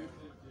easy,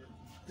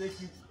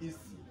 take it easy.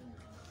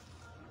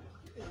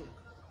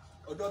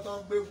 Ọjọ́ tó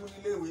ń gbé fún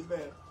ilé ìwé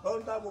bẹ́ẹ̀ tó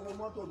ń dá gbogbo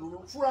mọ́tò dúró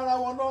fúnra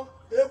wọn náà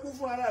eégún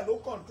fúnra rẹ̀ ló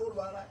kọ̀ǹtrólù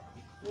ara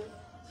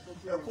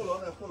ẹ̀kú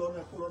lọ́nà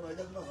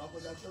ẹ̀jẹ̀ tí náà wà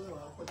kọjá tó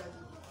wà kọjá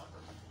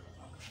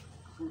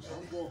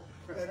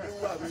ẹni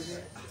wà mí ní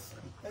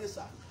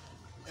ẹ̀sà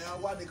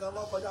àwa nìkan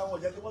lọ́ kọjá wọn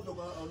jẹ́ kí mọ́tò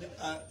kan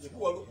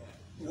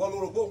ìwọ ló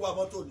rò pé òun wà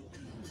mọ́tò ni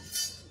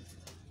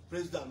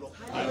praise the Lord.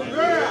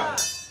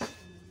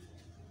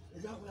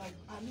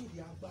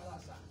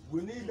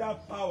 We need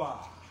that power.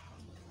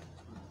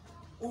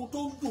 Ohun tó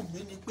ń dùn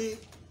mí ni pé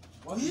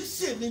kì í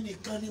ṣèmi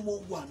nìkan ni mo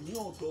wà ní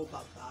ọ̀dọ̀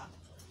bàbá.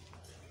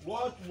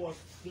 What was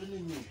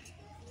training me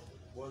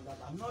was that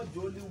I'm not the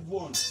only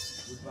one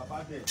with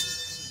Baba there.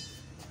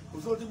 Kò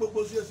sóhun tí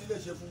gbogbo sí èsì lè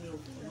ṣe fún mi o,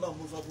 nígbà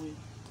mo sọ fún yín.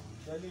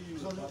 Telling you,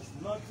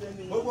 not telling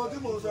you. Gbogbo tí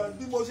mo sọ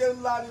bí mo ṣe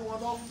ń lá ni wọn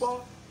náà ń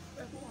gbọ́.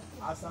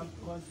 As I'm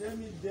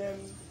condemning them,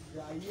 they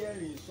are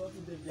hearing,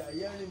 something that they are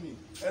hearing me.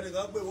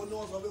 Ẹnìkan pé wọ́n ní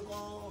wọ́n sọ pé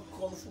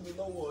kán fún mi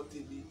lọ́wọ́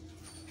tèmi.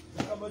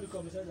 Somebody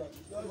come and say that.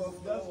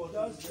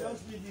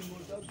 Just leave him.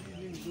 Just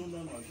leave him.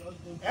 No.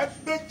 Just don't.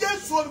 Ẹgbẹ́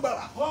Jésù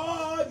olùgbàlà.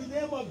 Call the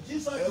name of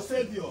Jesus the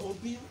Savior.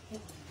 Òbí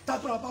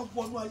tábìlì bá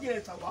wọnú ayé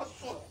ẹ̀ ṣàwá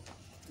sọ̀rọ̀.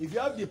 If you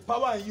have the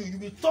power in you, you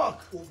will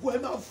talk. Ògùn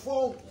ẹ̀ máa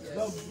fọ́.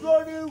 The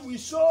glory will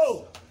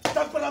show.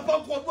 Tábìlì bá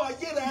wọnú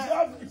ayé If rẹ̀. you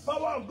have the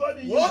power of God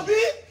in you.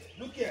 Òbí.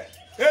 Look here.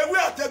 Ewé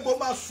àtẹ̀gbọ́n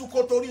máa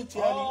sunkún torí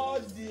tiẹ̀ ni. All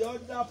the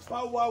other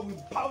power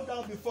will bow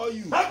down before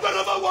you.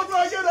 Tábìlì bá wọnú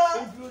ayé rẹ̀.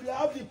 If you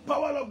have the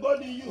power of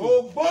God in you.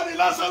 Ògbóni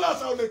lásán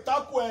ò lè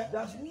takò ẹ.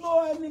 There's no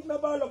any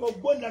member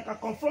of God that can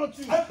confront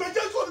you. Ẹgbẹ́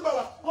Jésù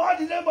olùgbàlà. Call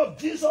the name of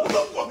Jesus.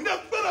 Olùkọ́ ní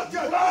agbára tí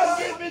a God gbà.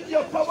 give me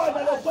your power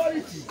and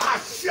authority.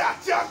 Àṣẹ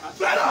àti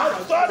agbára.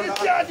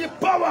 Authority and the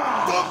power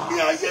Tó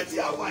gbé ayé tí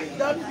a wà yìí.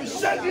 that will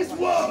shake this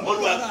world.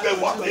 Olúwa gbé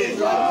wọ̀ mí.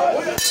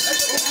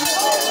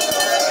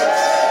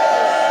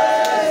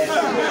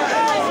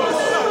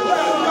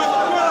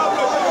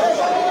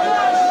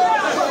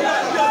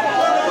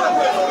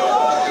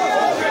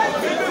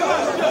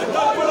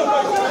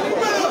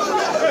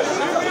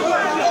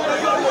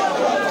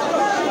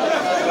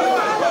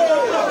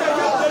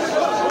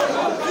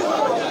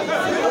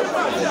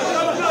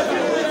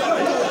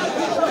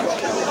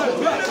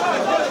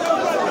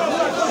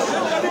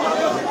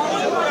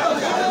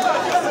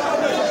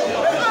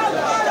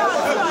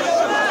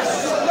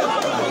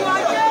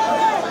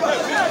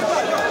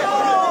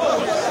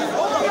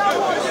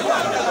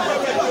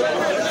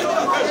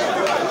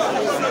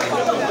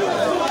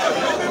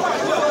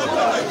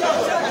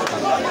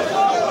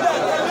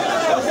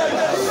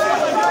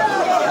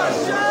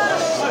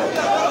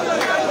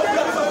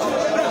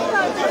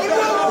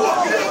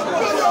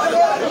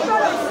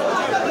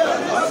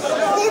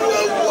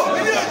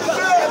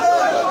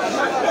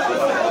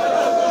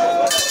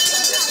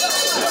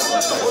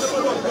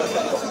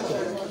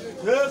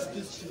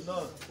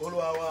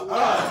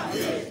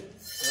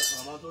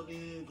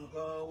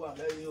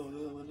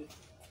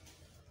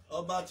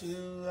 Ọba ti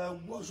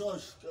gbọ́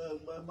ṣọ́ọ̀ṣì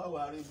má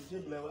wà rí ibi tí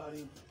ìbílẹ̀ wà rí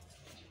ibi.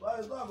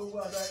 Báyìí tó àgbègbè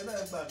àdá iná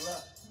ẹ̀ gbàdúrà.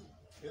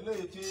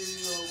 Eléyìí tí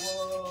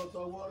ọwọ́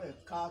tọwọ́ rẹ̀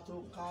ká tó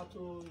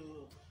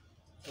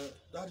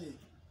dáàdì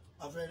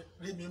àfẹ́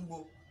rí mi ń bo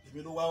èmi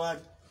ló wá wá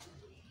ní.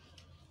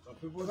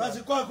 Bá ti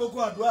kọ́ àkókò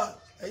àdúrà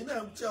ẹ̀yin náà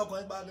tí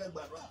ọkùnrin bá gẹ́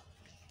gbàdúrà.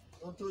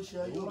 Ohun tó ṣe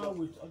The woman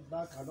with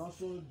that can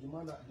also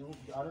demand that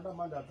another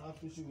man that has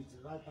issue with the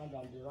right hand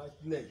and the right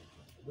leg.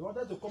 They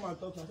wanted to come and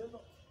talk to him. I said, no,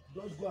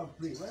 just go and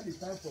pray. When the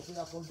time for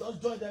prayer comes,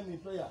 just join them in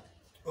prayer.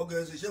 Okay,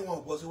 ṣe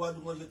wọn bọ́ síwájú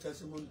wọn ṣe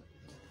testimony.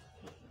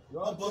 They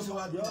all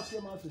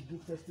came out to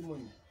give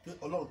testimony.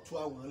 Ọlọ́run tú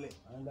àwọn lẹ̀.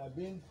 And they are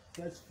being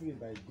set free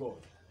by God.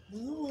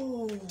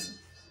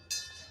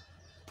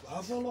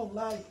 Wàá fọlọ́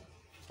láì.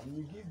 And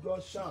we give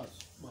God chance.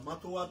 Màmá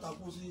tó wá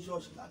takú sí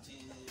ṣọ́ọ̀ṣì láti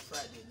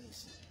Friday ní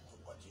ìsìn.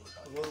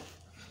 Ọlọ́run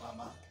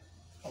màmá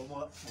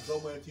ọmọ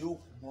ẹ tí ó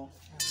kù mọ́.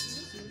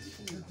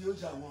 Tí ó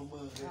ṣàwọn ọmọ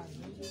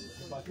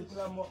rẹ̀.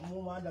 Particular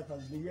woman that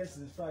has been here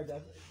since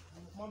Friday.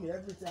 Mommy,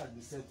 everything has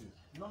been settled.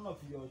 None of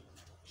your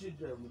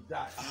children will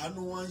die.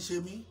 Àánú wọn ń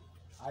ṣe mí.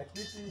 I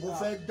pity Mo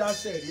fẹ́ dá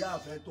sẹ̀rí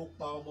àfẹ́ tó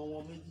pa ọmọ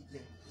wọn méjì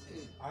jẹ.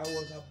 I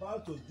was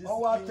about to discipline.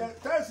 Ọwọ́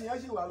tẹ́sí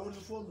yẹn sì wà lórí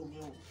fóònù mi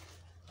o.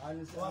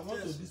 And I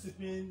want to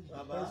discipline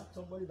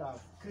somebody that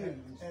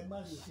came. Ẹ má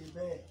ṣe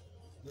bẹ́ẹ̀.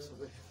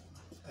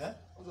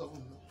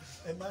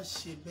 Ẹ má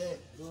ṣe bẹ́ẹ̀.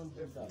 Don't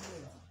do that.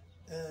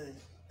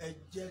 Ẹ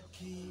jẹ́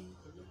kí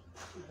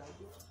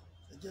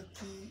jẹ́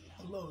kí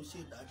Ọlọ́run ṣe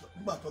ìdájọ́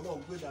nígbà tó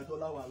Ọlọ́run gbé ìdájọ́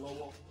láwa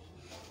lọ́wọ́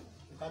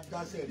ká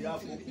dáṣẹ̀ rí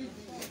àpò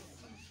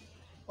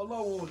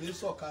Ọlọ́run ò ní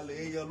sọ̀kalẹ̀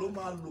èèyàn ló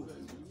máa lò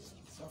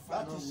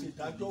láti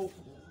ṣèdájọ́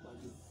òkú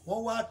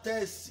wọ́n wá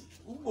tẹ́ẹ̀sì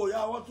ń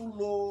bòyá wọ́n tún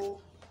lo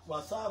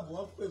WhatsApp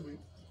wọ́n pè mí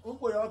ń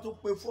bòyá wọ́n tún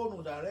pe fóònù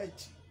direct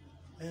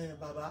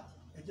bàbá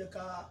ẹ jẹ́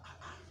ká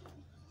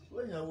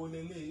èèyàn wo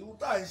lélẹ̀ ihun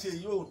tá à ń ṣe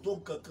yóò tó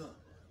nǹkan kan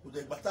kò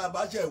dẹ̀ gbà tá a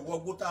bá ṣe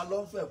ìwọ́gbó tá a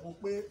lọ́ fẹ̀ fún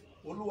pé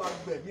Olúwa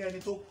gbẹ̀mí ẹni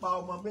tó pa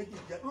ọmọ méjì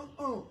jẹ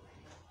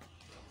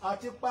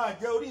àti pa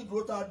àjẹ orí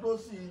ìdúró tá a dó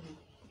sí i ni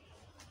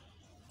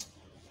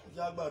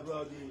ẹjẹ àgbàdúrà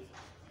ni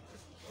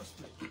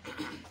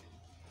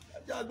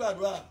ẹjẹ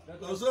àgbàdúrà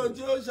kò sóhun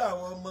tí ó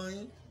ṣàwọn ọmọ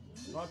yín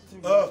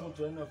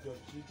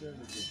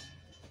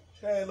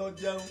kẹ́ ẹ lọ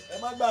jẹun ẹ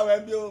má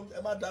gbàwẹ̀ bí o ẹ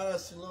má dára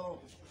sí lọ́rùn.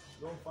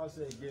 Don't fast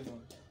again.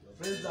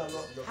 Praise the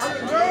Lord.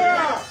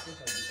 Hallelujah.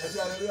 Ẹ ṣe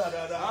hallelujah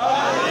dáadáa.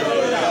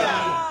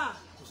 Hallelujah.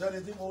 Kò sẹ́ni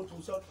tí mo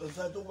tún sọ kò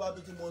sẹ́ni tó wá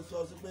bí tí mo sọ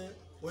sí pé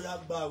ó yá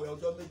gba àwẹ̀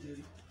ọjọ́ méje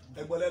rí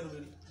ẹ gbọ́ lẹ́nu mi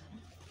rí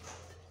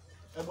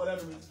ẹ gbọ́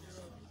lẹ́nu mi rí.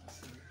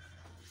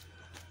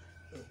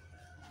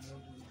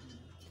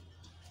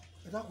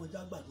 Ẹ dákun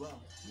ẹja gbàdúrà.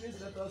 Please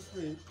let us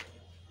pray.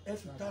 Ẹ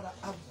fi dára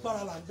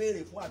agbára là ń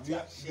béèrè fún àti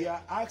àṣẹ. We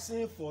are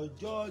asking for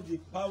just the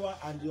power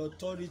and the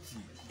authority.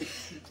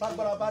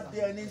 Bágbára bá dé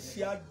ẹni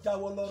ṣe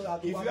ajáwọ́ lọ́rọ̀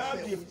àdúrà. If you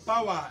have the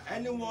power,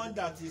 anyone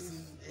that is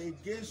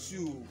against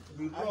you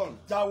will run.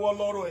 Jáwọ́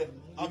lọ́rọ̀ ẹ̀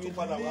á He tún will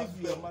padà wá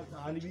leave your bẹ̀. matter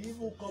and he will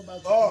even come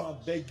back to come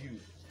and beg you.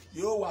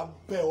 Yóò wá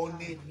bẹ̀ ọ́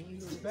ní.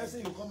 The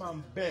person will come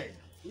and beg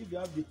if you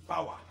have the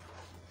power.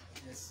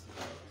 Yes.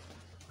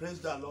 Praise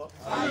the Lord.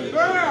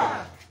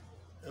 Hallelujah.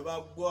 Ẹ bá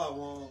gbọ́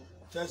àwọn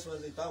church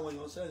message táwọn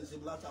èèyàn sẹ́yìn sí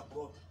láti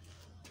abroad.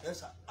 Ẹ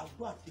sà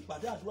àdúrà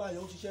ìpàdé àdúrà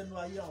yẹn ó ṣiṣẹ́ nú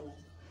ayé àwọn.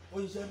 Ó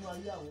ṣiṣẹ́ nú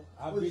ayé àwọn.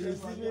 I've been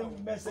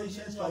receiving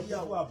messages from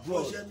people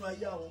abroad. Ó ṣiṣẹ́ nú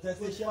ayé àwọn.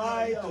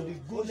 Testify to the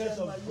goodness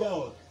of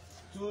God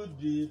through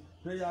the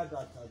prayer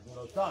that has been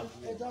uttered.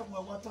 Ẹ dákun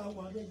àwọn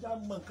táwọn ẹ já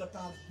mọ nǹkan tá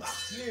a gbà.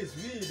 Please,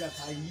 we that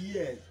are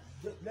here,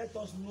 let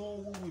us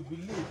know who we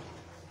believe.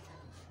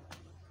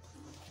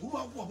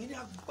 Olúwa wọ̀ mí ní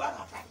agbára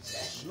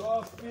àtàjẹ́.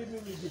 Lord, fill me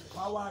with the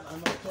power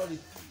and authority.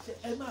 Ṣé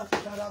ẹ máa fi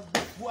dára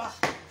gbogbo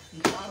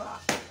ìlara?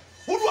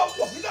 Olúwa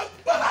wọ̀ mí ní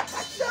agbára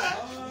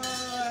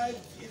àtàjẹ́.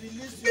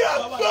 Bí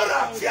agbára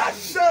àti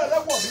àṣẹ rẹ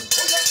wọ̀ mí.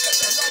 Ó yẹ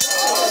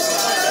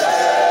kẹ̀kẹ́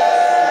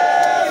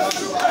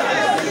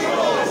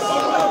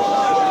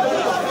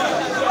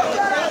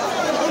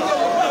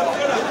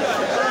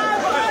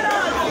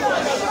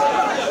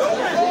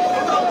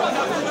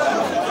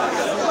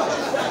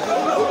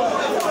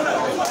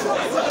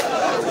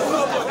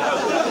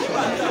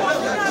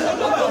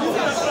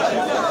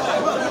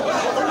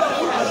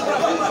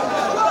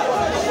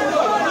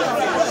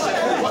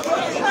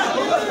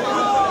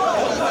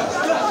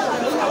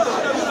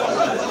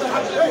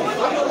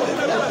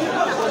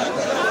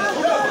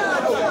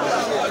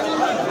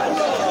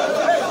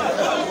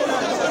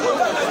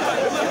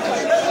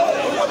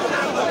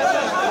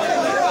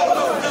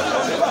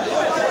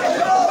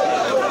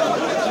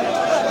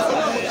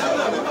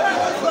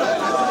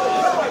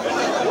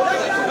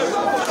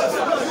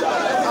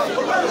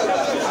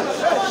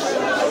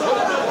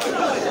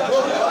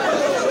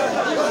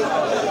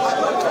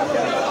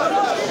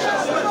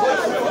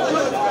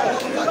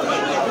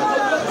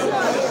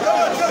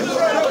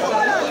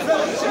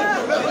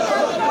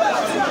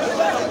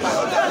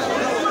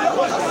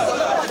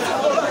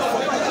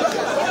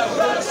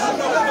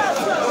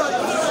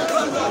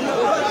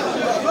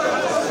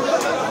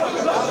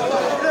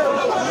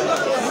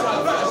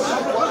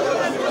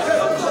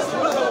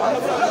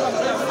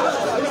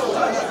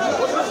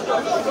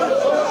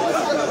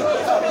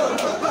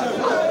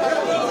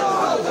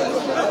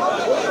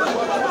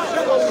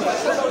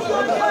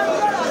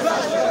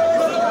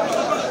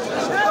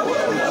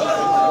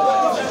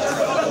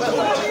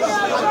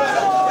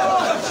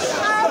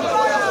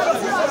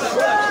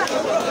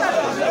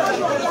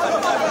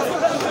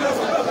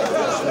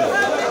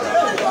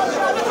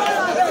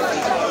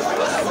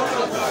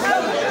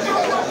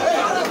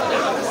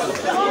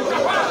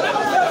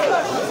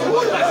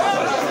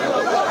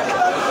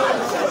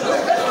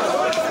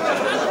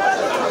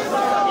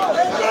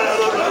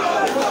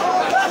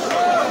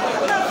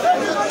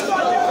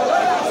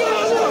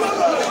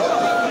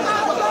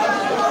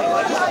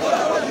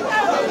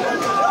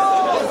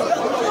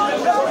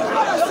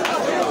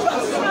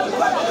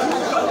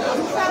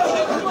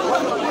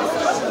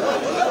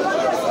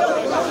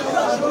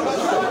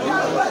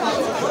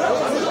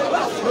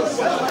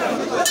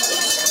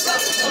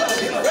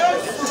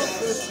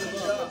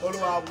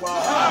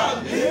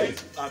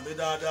àmì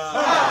dáadáa.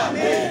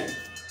 Àmín.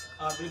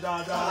 Àmì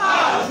dáadáa.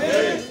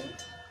 Àmín.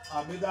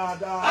 Àmì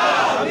dáadáa.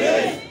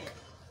 Àmín.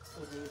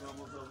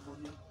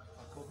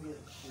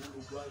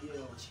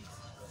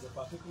 The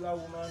particular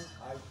woman,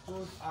 I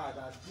told her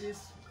that this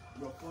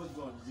your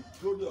firstborn, the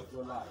glory of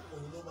your life.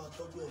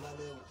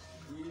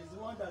 He is the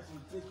one that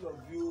will take care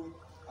of you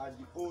at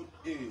the old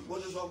age.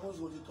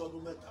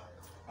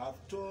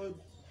 I've told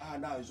her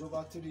now it's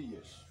over 3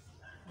 years.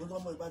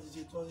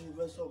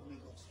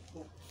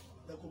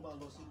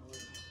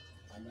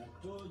 And I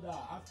told her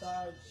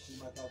after she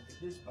might have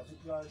this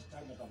particular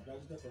time that I've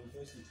graduated from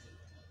university,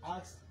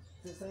 asked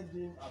to send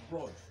him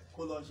abroad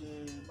kó lọ ṣe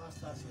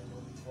masters yẹn lọ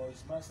for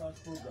his master's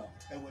program.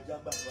 ẹ̀wọ̀n ìjà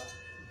gbàdúrà.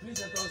 Please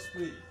let us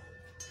pray.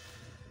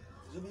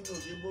 ṣé bí mi ò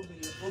ṣe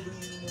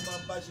bóbìnrin ni mo máa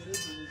ń bá ṣeré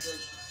tó ní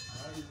church.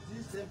 And it's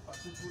this same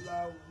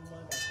particular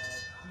woman that I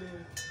play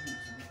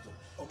with in the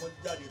church. ọmọ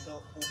jáde tán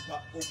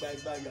ó gba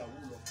ẹgbà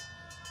yahoo lọ.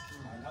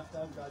 And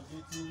after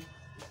graduating,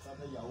 he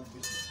started Yahoo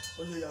business.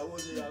 ó ṣe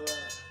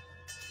yahoo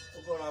ó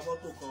kọ́ ra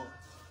mọ́tò kan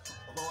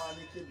ọmọ wa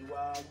ní kébì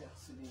wá yà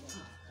sí mi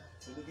náà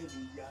òní kébì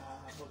ya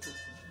mọ́tò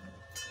fún mi.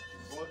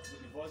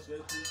 The boss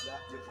vehicle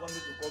that they call me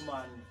to come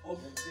and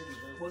maintain the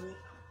vehicle. mo ní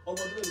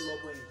ọmọ ọdún mélòó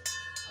lọmọ yìí.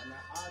 And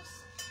I asked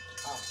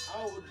her,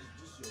 how old is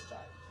this your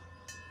child?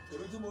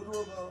 èmi tí mo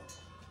dúró gan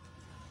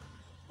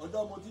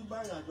ọjọ́ mo ti bá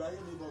ìrìnàjò ayé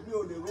mi bọ̀ mi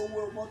ò lè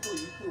rówó mọ́tò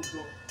yìí tó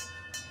gan.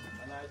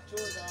 And I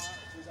told her,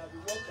 since I've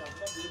been working, I'm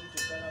not be able to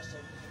gather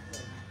something.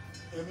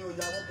 èmi ò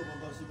ya mọ́tò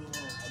kankan síbi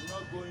náà. I'm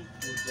not going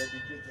to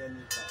dedicate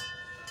any car.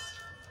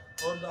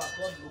 Honda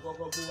Accord ló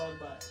kọ́kọ́ gbé wá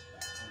gbà ẹ̀.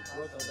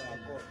 What other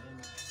accord?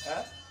 ẹ́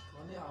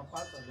wọ́n ní àwọn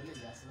pásítọ̀ ló lè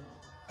yá sí wọn.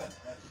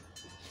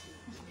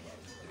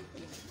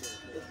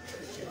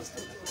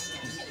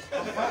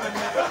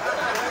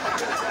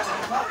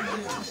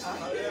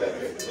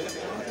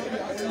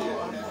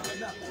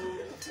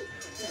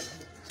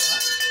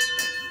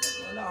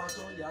 wọ́n láwọn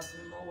tó ń yá sí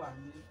wọn wà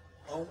ní.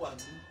 ọ̀hún wà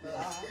ní.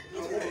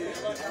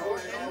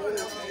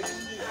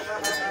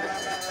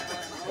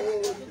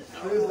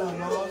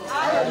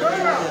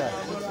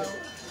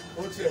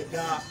 ó tiẹ̀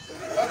dáa.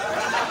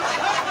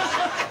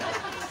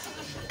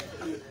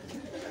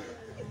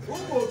 ó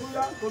ń bò ó tún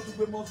yá tó tún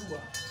gbé mọ́tò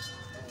wá.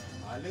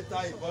 And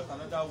later he bought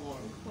another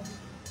one.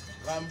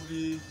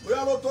 Camry.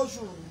 bóyá ló tó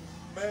sùn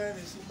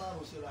mẹ́rin sí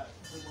márùn-ún síra ẹ̀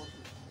gbé mọ́tò.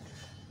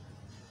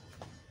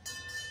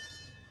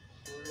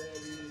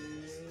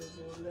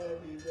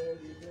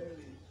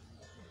 rẹ́rì.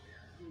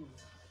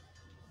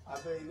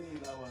 abẹ́ ilé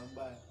ìlàwọ̀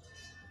àgbà ẹ̀.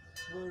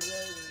 mo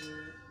rẹ́rì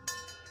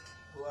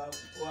ó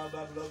wá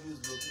bá mi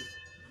lọ́fíìsì lókè.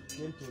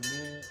 Came to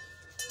me.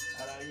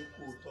 ara yín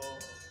kò tọ́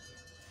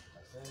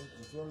I said,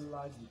 you don't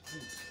like the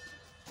truth.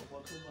 ọmọ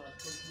tó máa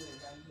tọ́jú ẹ̀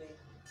lálẹ́.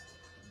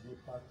 The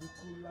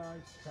particular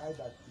child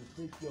that you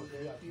take care of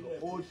at your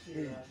old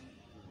age,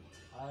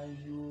 and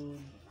you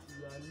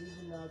are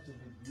living out to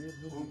be behaved.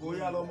 gbogbo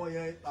yà lọmọ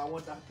yẹn àwọn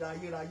dàda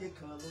ayérayé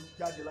kan ló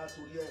jáde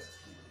látòrí ẹ̀.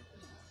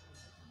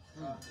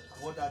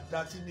 àwọn dàda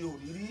tí mi ò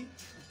rí rí.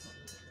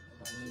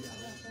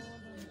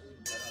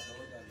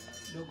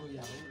 lógo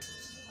yahoo.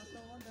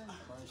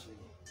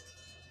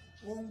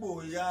 ó ń gbò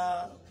ya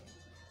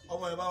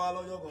ọmọ ẹ̀ bá wá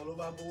lọ́jọ́ kan ló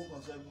bá gbowó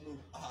kan sẹ́gun lò.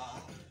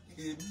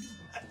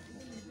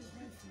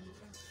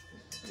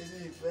 èmi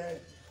ìfẹ́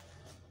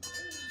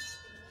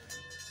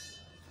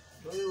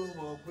lórí o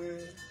mọ̀ pé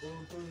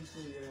ohun tó ń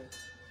ṣe yẹ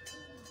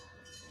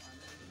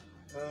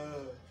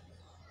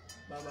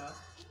bàbá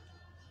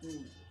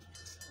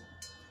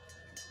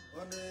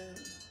wọ́n ní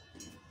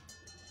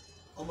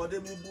ọmọdé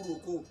mi búrò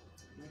kó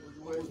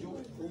ó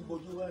ń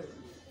bojú báyìí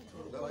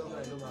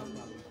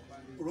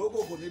òrókò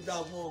kò ní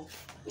dáa fún ọ.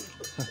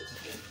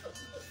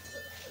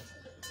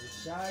 The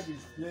child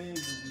is playing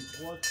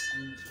with what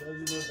he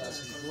doesn't know that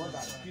is what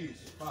that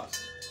kills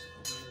fast.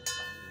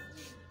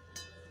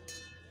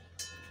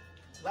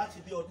 láti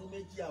bí ọdún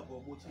méjì àbọ̀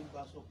mo ti ń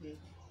bá sọ pé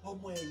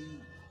ọmọ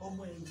ẹ̀yìn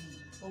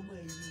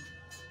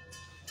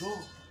jọ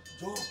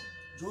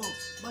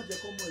má jẹ́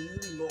kó ọmọ yìí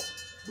rìn lọ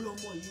pé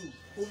ọmọ yìí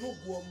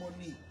ológun ọmọ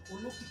ni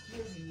olókìkí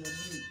ènìyàn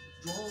ni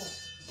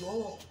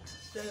jọ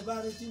tẹ ẹ bá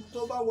rí tí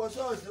tó bá wọ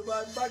ṣọ́ọ̀ṣì tó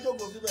bá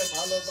jókòó síbẹ̀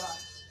máa lọ bá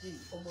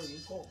ọmọ yìí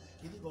kọ̀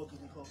kìíní kan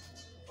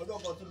ọjọ́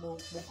kan tí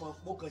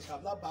mo kàn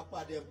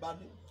ṣàlábàápàdé ẹ̀ bá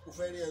ní kò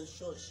fẹ́ rí ẹ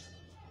ṣọ́ọ̀ṣì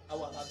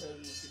àwọn àlàfẹ́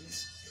rí i kìíní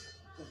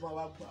kò fún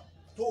wa gbà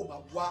tó o bá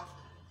wá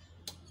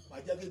wà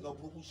á jẹ́ kí nǹkan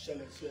burúkú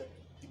ṣẹlẹ̀ sí ẹ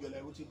ìbẹ̀lẹ̀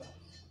ẹ̀rú ti bà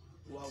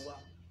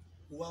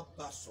wá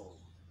bá sọ̀rọ̀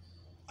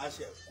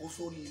àṣẹ kó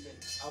sórí ilẹ̀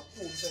àpò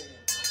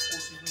bẹ̀rẹ̀ kó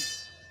síbí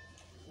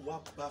wá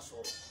bá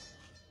sọ̀rọ̀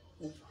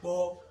ó gbọ́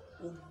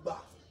ó gbà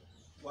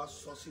wá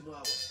sọ sínú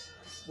àwọ̀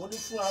mo ní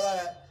fún ara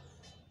ẹ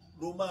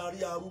ló máa rí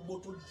arúgbó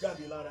tó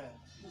jáde lára ẹ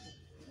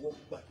wọ́n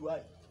gbàdúrà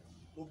yìí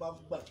ló bá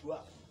gbàdúrà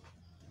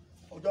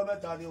ọjọ́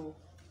mẹ́ta ni o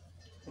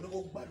mo ní kó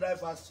gba dry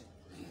fasting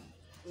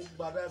ó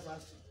gba dry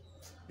fasting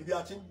ibi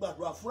àti ń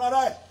gbàdúrà fúnra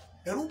ẹ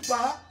ẹ̀rù bà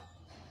á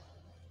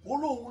ó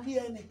lóun rí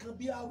ẹnìkan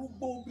bí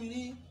arúgbó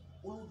obìnrin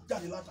ó ló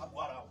jáde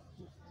látàbọ̀ ara o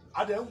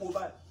adẹ ń wo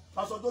báyìí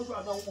pásọ Joshua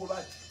náà ń wo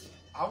báyìí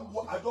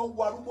àjọ ń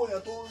wo arúgbó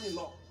yẹn tó ń rìn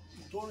lọ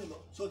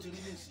tí ó ti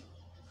rí nìsí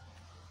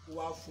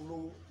wàá fún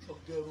lówó lọ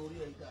gẹrun orí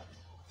ẹ̀ dà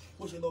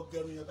bó ṣe lọ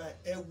gẹrun yẹn báyìí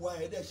ẹwà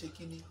ẹ̀ dẹ̀ ṣe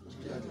kíní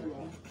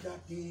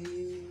jáde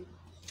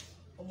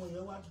ọmọ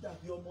yẹn wá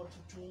dàbí ọmọ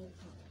tuntun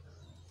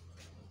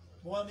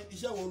mo wá ní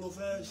iṣẹ́ wo ló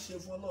fẹ́ ṣe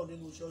fún Ọlọ́run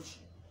nínú ṣọ́ọ̀ṣì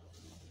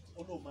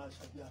ó lóun máa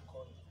ṣàbí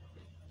akọrin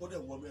ó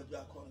dẹ̀ wọ́n ẹgbẹ́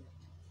akọrin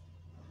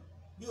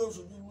bí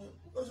oṣù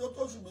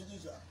tó oṣù méjì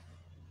ṣá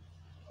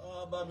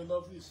bá mi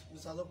lọ́fíìsì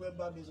ìsàsọ́pẹ́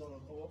bá mi sọ̀rọ̀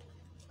lọ́wọ́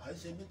à ń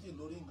ṣe mítìn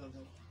lórí nǹkan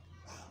kan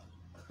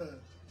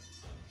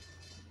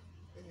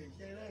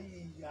ìṣẹ́rẹ́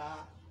yìí yá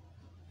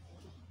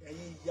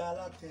ẹ̀yin ìyá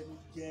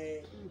alátẹnujẹ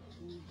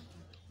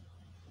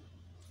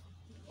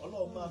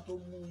Ọlọ́run máa tó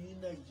mú yín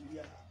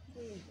Nàìjíríà.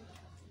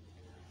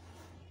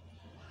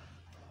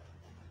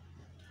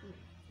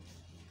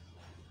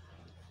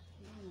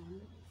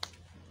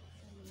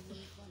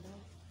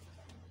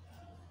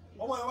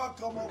 ọmọ yẹn wá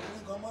kan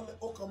ọmọbìnrin kan mọ́lẹ̀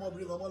ó kan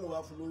ọmọbìnrin kan mọ́lẹ̀ wá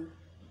fún lórí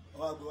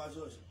ọwọ́ àgbẹ̀ wá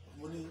ṣọ́ọ̀ṣì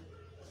mo ní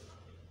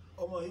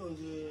ọmọ yìí ò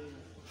ṣe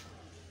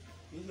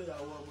kì í ṣe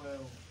ìyàwó ọmọ ẹ̀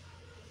o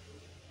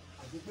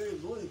àti pé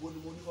ìlú òyìnbó ni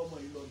mo ní kọ́mọ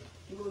yìí lọ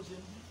kí ló ṣe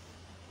ń bí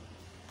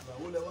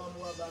ìgbàwó lẹ wá mú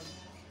wá bá mi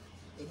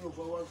èmi ò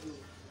fọwọ́ sí o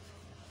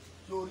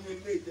tí orí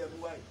ilé ìjẹun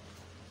wáyé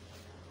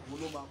mo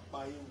ló máa pa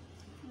yín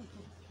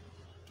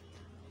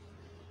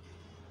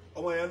o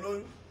ọmọ yẹn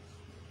lóyún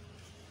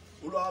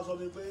olùwà sọ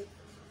mi pé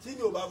tí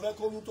mi ò bá fẹ́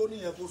kóyún tó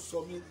níyẹn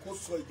kó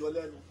sọ ìjọ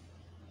lẹ́nu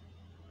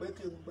pé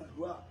kí n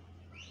gbàdúrà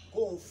kó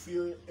n fi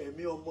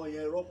ẹ̀mí ọmọ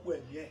yẹn rọ́pò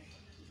ẹ̀mí ẹ̀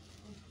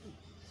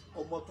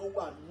ọmọ tó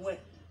wà nú ẹ̀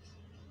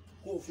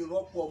kó n fi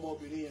rọ́pò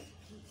ọmọbìnrin yẹn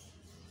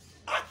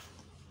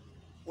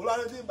olùwà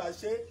tí n bá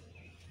ṣe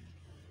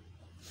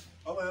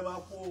ọmọ yẹn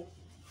máa kú o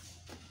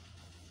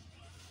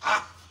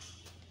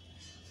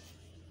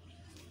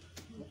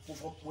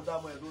mo dá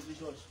ọmọ yẹn lórí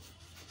ṣọ́ọ̀ṣì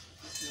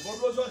ìbọn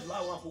lórí ṣọ́ọ̀ṣì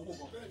láwọn àkókò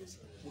kan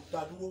mo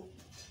dá dúró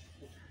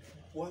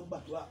wọ́n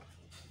gbàdúrà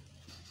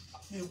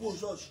ní ikú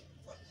ṣọ́ọ̀ṣì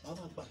wọ́n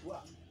máa gbàdúrà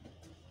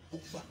mo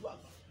gbàdúrà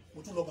mo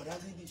tún lọ bàdá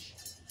english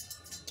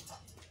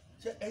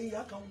ṣé ẹ̀yin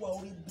ìyá kan wá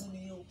orí bú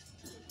ni o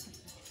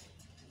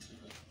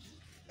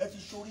ẹ ti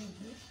ṣorí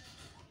bú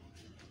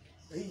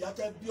ẹ̀yin ìyá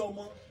tẹ́ bí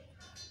ọmọ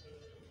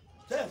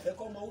tẹ́ ẹ fẹ́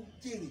kọ́ ọmọ ó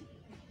jèrè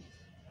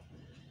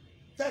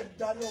tẹ́ ẹ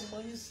darí ọmọ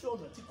yín sí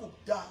ọ̀nà tí kò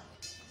dáa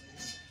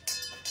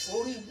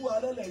orí ibú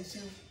alẹ́ lẹ̀ ń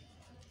ṣe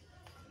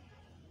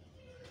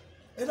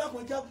ẹ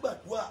dákun ẹ jẹ́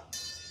gbàdúrà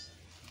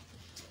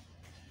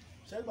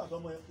ṣẹ́gbà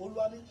tọmọ ẹ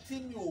Olúwa ní tí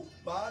mi ò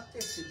bá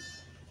tètè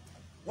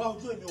wá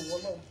ojú èmi ò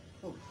wọ́n náà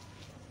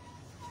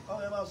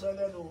àwọn ẹ máa sọ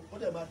ẹlẹ́nu ó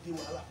dẹ̀ máa di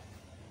wàhálà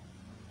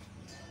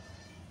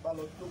bá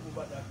lọ tó kó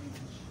bàtà bí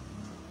ibi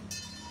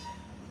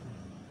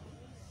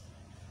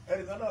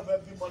ẹnìkan náà fẹ́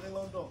bímọ ní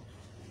London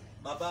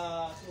bàbá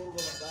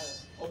orúkọ bàbá ẹ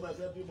ọmọ ẹ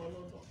fẹ́ bímọ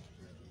London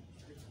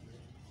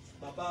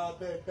bàbá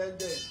bẹ́ẹ̀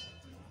bẹ́ńdẹ̀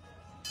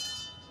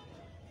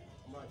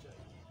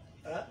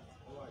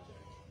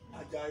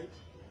Àjàyí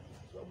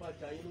ọmọ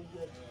Àjàyí ló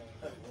jẹ́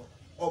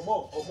ọmọ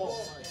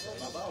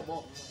bàbá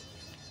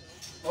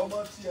ọmọ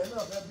tiẹ̀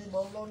náà fẹ́ bímọ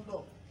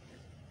London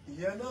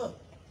ìyẹn náà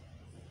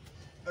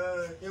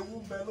ewu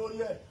ń bẹ lórí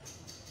ẹ̀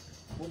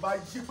mo bá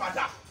yí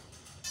padà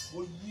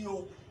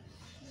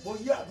mo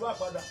yí àdúrà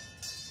padà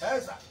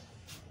ẹ̀sà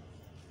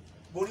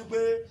mo rí pé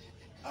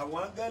àwọn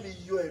áńgẹ́lì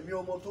yọ ẹ̀mí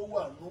ọmọ tó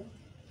wà nú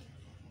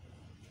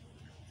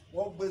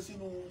wọ́n gbé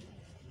sínú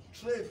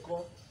tray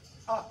kan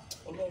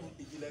Ọlọ́run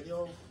ìjìnlẹ̀ ní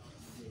ọrùn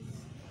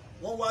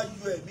wọ́n wá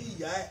yọ ẹ̀mí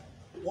ìyá ẹ̀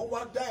wọ́n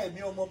wá dá ẹ̀mí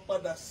ọmọ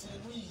padà sí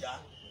inú ìyá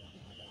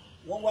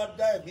wọ́n wá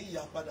dá ẹ̀mí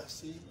ìyá padà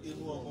sí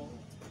inú ọmọ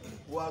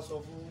wọ́n á sọ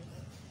fún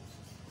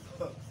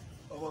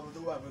ọmọ mi tó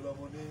wà mí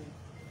lọ́mọ ní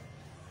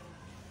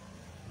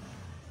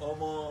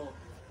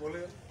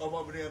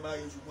ọmọbìnrin ẹ̀ máa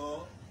yẹ ṣùgbọ́n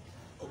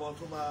ọmọ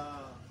tó máa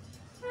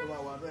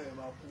wà náà ẹ̀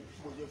máa kú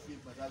mo jẹ́ fi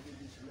pàtàkì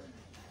bí sílẹ̀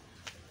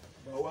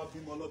bàá wá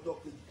bímọ lọ́jọ́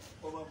kejì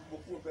ọmọ mo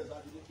kú òfẹ́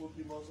sátidé tó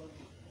bímọ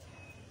Sunday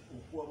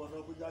òkú ọmọ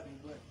náà gbé jáde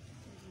inú ẹ̀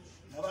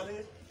bàbá dé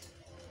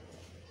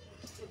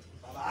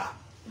bàbá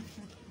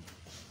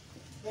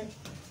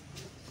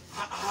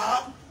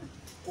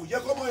kò yẹ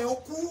kọ́mọ yẹn ó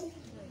kú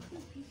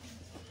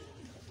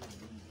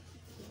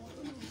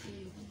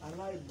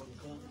aláìmọ̀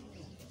kan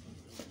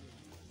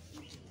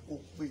kò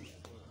pè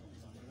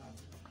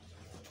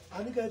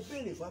àníkẹ́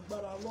béèrè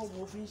fagbára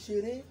Ọlọ́run ó fi ń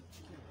ṣeré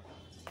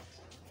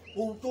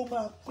ohun tó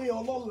máa pé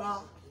ọlọ́la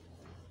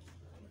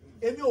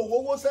èmi ò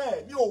wówó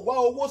sẹ́ mi ò wá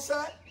owó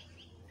sẹ́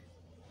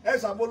ẹ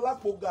ṣàmó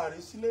lápò gàrí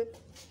sílé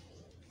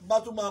bá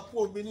tún máa kú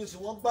omi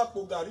nísìnyí wọ́n gbàpò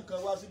gàrí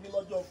kan wá síbí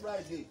lọ́jọ́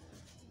Friday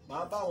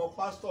màá bá àwọn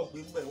pásítọ̀ gbé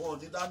mbẹ̀ wọn ò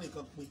ní dá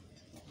nìkan pé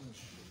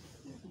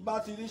bá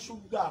ti rí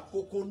ṣúgà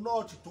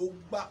kokonọ́ọ̀tì tó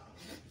gbà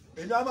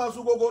èmi á máa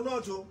sun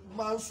kokonọ́ọ̀tì ó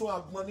máa ń sun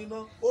àgbọn níná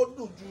ó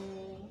dùn ju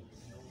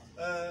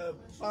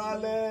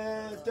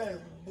pálẹ̀ tẹ̀ ń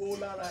gbó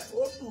lára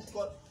ó dùn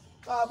kọ́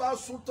tá a bá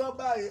sun tán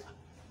báyìí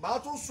màá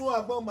tún sun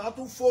àgbọn màá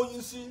tún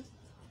fóyin sí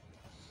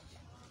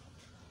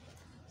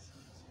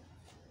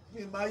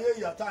mi máa yé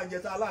ìyá tá à ń jẹ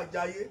tá a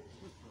láǹjayé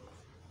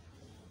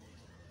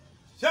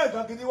ṣé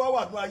nǹkan kìíní wá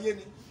wà ní ayé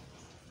ni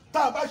tá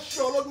a bá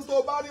ṣe ọlọ́dún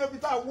tó bá rí ibi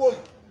tá a wò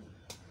yìí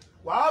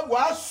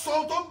wàá sọ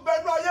tó ń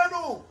bẹnu ayé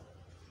nù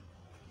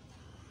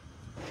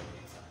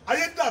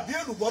ayé dàbí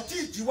èlùbọ́ tí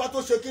ìjìwá tó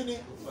ṣe kí ni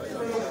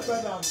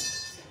fẹ́ dànù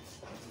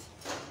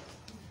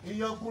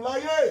ìyànkùn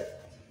láyé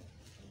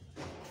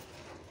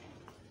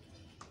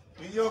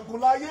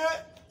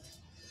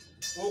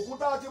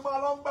òkúta tí máa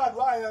lọ ń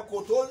gbàdúrà yẹn kò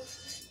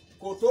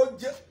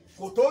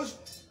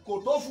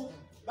tó fún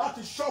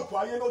láti ṣọ́ọ̀pù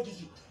ayé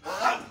lójijì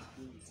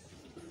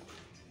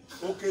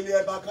òkèlè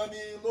ẹ̀bà kan ni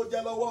ló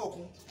jẹ́ lọ́wọ́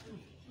òkun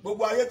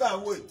gbogbo ayé tá à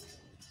ń wò yìí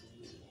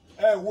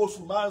ẹ wo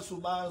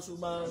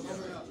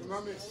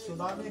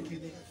tsunami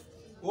kìíní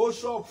ó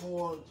ṣọ́ọ̀pù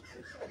wọn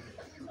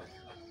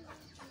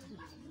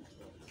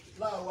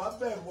làwọn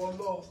abẹ́rù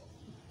ọlọ́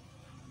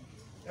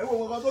ẹ wo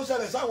nǹkan tó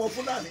ṣẹlẹ̀ sáwọn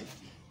Fúlàní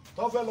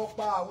tó fẹ́ lọ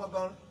pa àwọn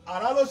kan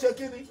àrá ló ṣe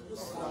kí ni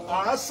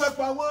àrá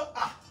sẹ́pa wọn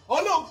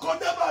Ọlọ́run kọ́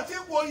dẹ́gbà tí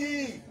ń wo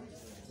yìí.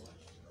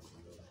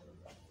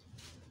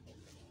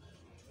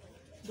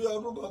 bí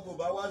ọdún kan kò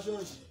bá wá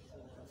ṣọ́ọ̀ṣì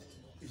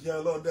ìyá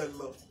ọlọ́dẹ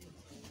lọ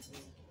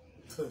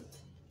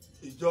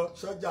ìjọ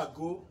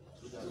sọ́jàgó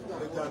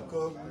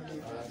ìjàgó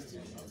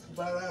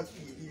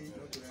báràkì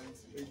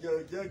ìjọ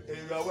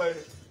ìyàwó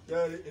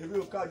èmi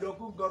ò kájọ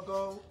kú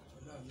gangan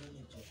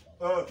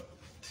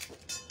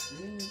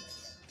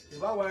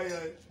ìbáwá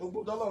gbogbo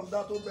tọ́lọ́run dá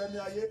tó bẹ ní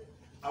ayé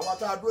àwa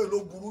tá a dúró ló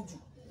burú jù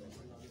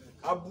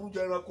aburú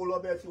jẹ ẹranko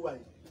lọ́bẹ̀ ti wà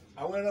yìí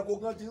àwọn ẹranko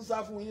kan ti ń sá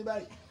fún yín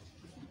báyìí.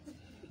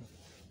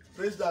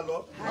 Praise the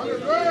Lord.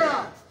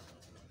 Hallelujah.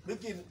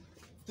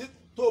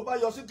 Tó o bá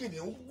yọ sí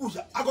kìnìún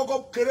gùsà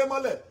àkọ́kọ́ kéré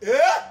mọ́lẹ̀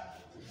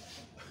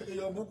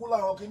èèyàn búkú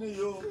làwọn kìíní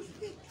yìí o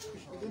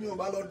kìíní ò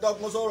bá lọ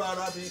dọ́gbọ́n sọ̀rọ̀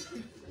ara mi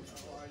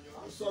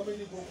sọ mí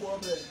ní gbogbo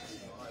ọbẹ̀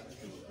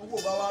gbogbo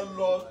bá wa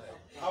lọ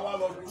àwa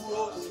lọ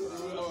dúró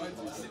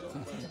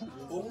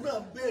òun náà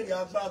béèrè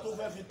agbára tó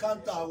fẹ́ fi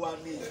káńtà wa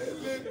ni.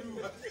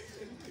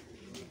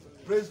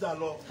 Praise the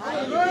Lord.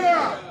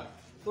 Hallelujah.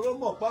 tó ló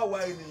mọ̀ pa àwa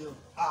ènìyàn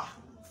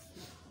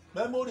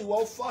mẹ́mórì wa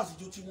ó fàásì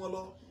ju tiwọn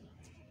lọ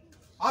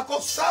akọ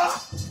sá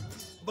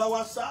bá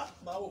wa sá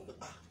máa wò pé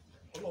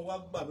Ọlọ́run wá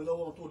gbà mí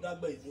lọ́wọ́ tó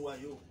dágbà ìfún wa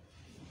yìí o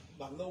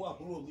gbà mí lọ́wọ́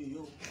àbúrò mi yìí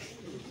o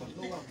gbà mí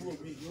lọ́wọ́ àbúrò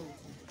mi yìí o.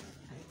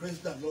 Praise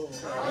the Lord.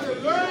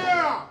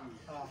 Hallelujah.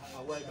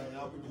 àwa ìgbàlẹ̀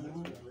aburú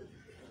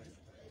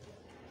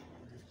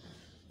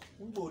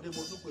ń gbòde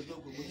mo tún pèjọ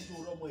gbogbo nínú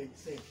ọmọ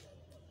ẹ̀sẹ̀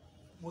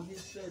mo ní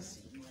sẹ́ẹ̀sì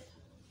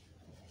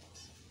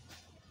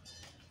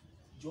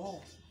jọ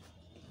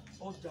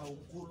ọjà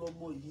ògo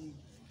lọmọ yìí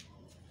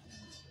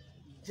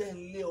jẹ́ ń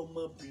lé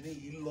ọmọbìnrin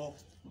yìí lọ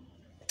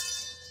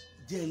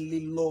jẹ́ ń lé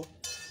lọ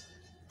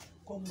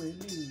kọ́mọ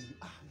eléyìí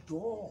àjọ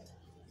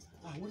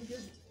àwọn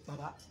oníjẹ́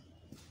bàbá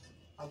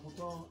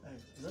àgùntàn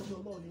ìrẹsì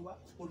Ọlọ́run ni wá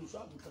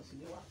olùṣọ́ àgùntàn sì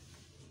ni wá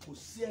kò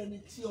sí ẹni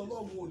tí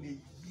Ọlọ́run ò lè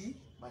yí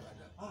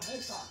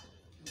ẹ̀sà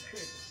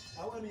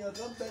àwọn ènìyàn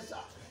kan bẹ́ sà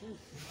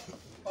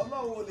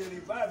Ọlọ́run ò lè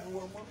rìváìbù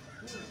wọn mọ́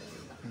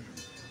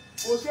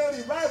kò ṣe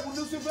rìváìbù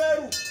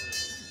Lúsífẹ́rù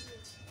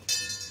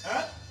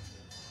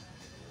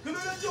kí ló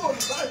dé tí ò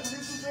rìváìbù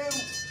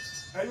Lúsífẹ́rù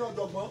ẹ̀yin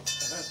ọ̀jọ̀gbọ́n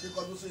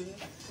kíkọ́ tó ṣe yín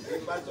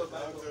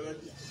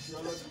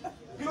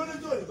kí ló dé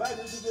tí ò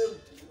rìváìbù Lúsífẹ́rù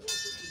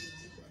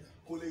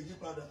kò lè yí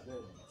padà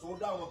tó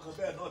dá àwọn kan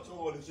bẹ́ẹ̀ náà tí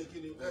wọ́n lè ṣe kí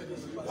ni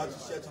láti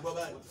ṣe ti bọ́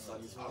báyìí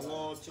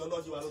àwọn tí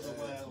ọlọ́jì wa ló sọ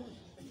fún ẹ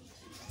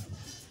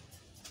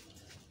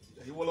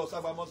èyí wọ́n lọ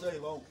sábà mọ́sẹ́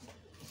ìwọ̀n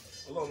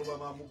Ọlọ́run ló bá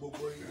máa mú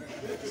gbogbo yín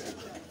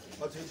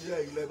wọ́n ti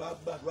díẹ̀ ilẹ̀ bá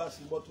gbàdúrà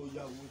sí mọ́tò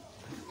ìyàwó.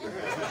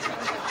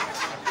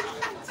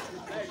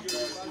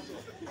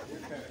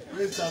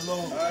 Praise the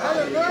Lord.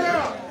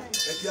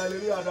 Ẹ kí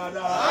hallelujah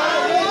dáadáa.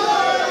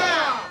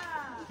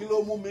 Kí ló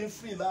mú mi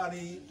free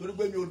láàrin torí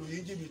pé mi ò lù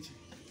yín jìbìtì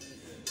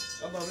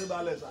ọmọ mi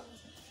balẹ̀ sà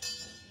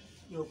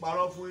mi ò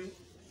parọ́ fún yín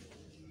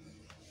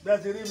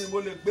bẹ́ẹ̀ ti rí mi mo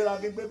lè gbéra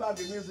kí gbé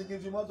báàgì mi sí kí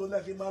n fi mọ́tò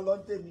lẹ̀ kí n máa lọ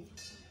ń tèmi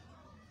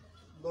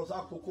lọ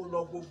sákòókò lọ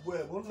gbogbo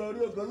ẹ̀ mo ń lọ rí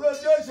ògùn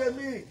lójú òṣè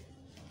mi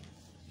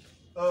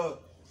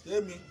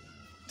èmi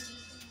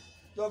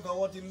tọ́kàn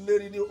wọn ti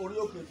lérí ní orí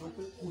òkè tó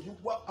pé kò ní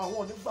wá àwọn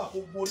onígbà kó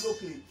gun orí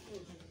òkè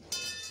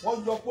wọ́n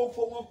yọ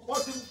pópó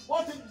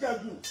wọ́n ti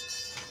jẹ̀gùn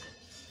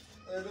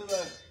ẹ̀rí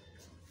rẹ̀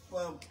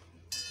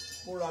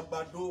mo ra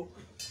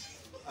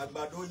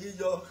àgbàdo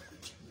yíyọ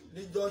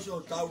ní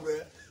junction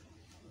táwẹ̀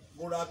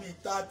mo ra bíi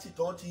 30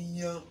 tó ti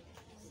yan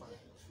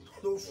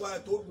tó fà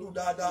tó dùn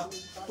dáadáa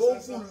tó ń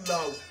fún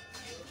làw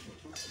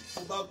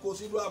mo bá kó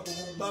sínú àpò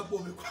mo bá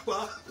gbòmí pápá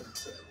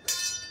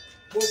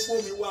gbogbo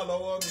mi wà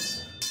lọ́wọ́ mi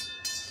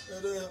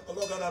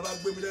ọlọ́kadà bá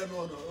gbé mi lẹ́nu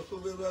ọ̀nà tó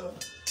gbé fẹ́ràn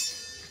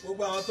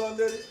gbogbo àwọn tó ń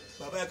lérí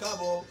bàbá ẹ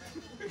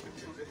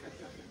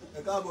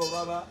káàbọ̀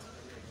bàbá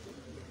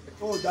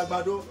ó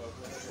jàgbàdo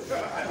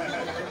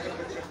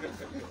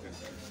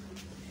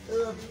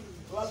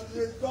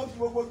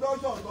gbogbo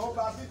dọ́jọ́ tó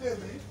bá sí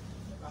tèmi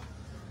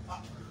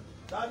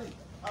dádì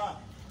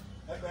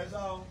ẹgbẹ́ sá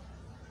o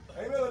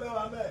ẹ̀yin mélòó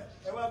lẹ́wà mẹ́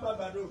ẹ wá bá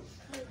gbàdo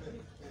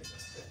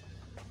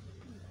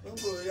ń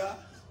gbòòrò ya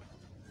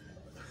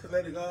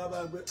lẹ́nìkan wá bá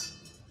ń gbé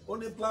ó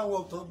ní plan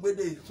work tó ń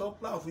gbédè tó ń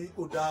plan fún yín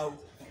kò dáa o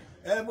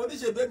mo ní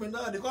ṣe bẹ́ẹ̀mì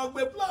náà nìkan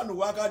gbé plan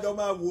wá kájọ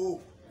máa wò ó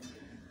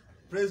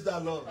praise the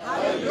Lord.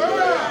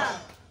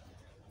 Hallelujah.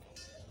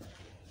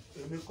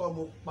 Èmi kọ́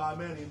mo pa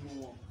mẹ́rin nu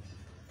wọn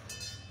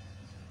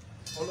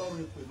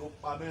Ọlọ́run ìpè ló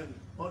pa mẹ́rin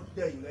wọ́n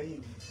dẹ̀yìn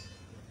lẹ́yìn mi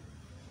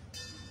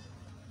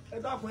ẹ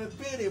dákun ẹ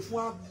béèrè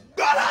fún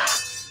agbára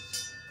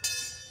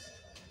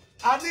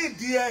a ní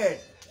ìdí ẹ̀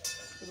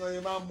nígbà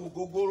yẹn máa mú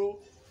gógóró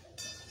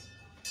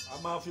a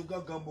máa fi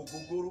gángan mú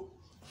gógóró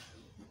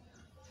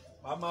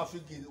wàá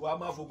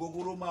máa fò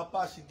gógóró máa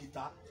pàṣẹ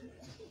gìtá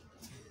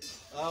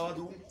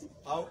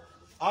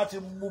a ti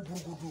mú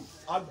burúkutu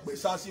a gbé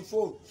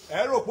saxophone ẹ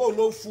rò pé òun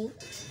ló fún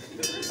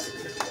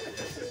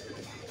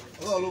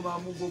Ọlọ́run ló máa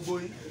mú gbogbo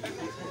yín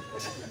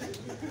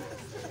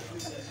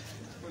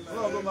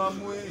Ọlọ́run ló máa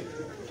mú yín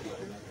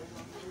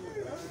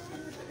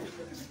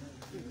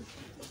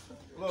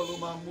Ọlọ́run ló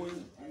máa mú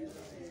yín.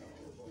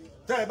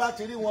 Tẹ́ ẹ bá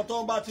ti rí wọn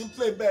tó bá ti ń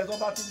play bẹ́ẹ̀ tó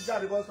bá ti ń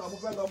jáde bọ́ sọ mo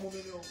fẹ́ lọ mú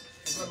mi ní o, mo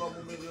fẹ́ lọ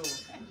mú mi ní o.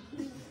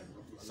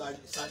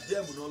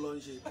 Sàjẹ́mù náà lọ ń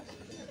ṣe.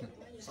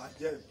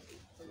 Sàjẹ́mù.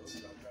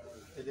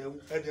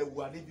 Ẹ̀dẹ̀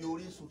wà níbi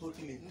orísun tó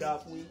ti lè dá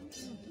fún yín.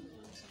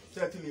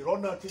 Tẹ́ ẹ ti lè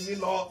rọ́nà tí yín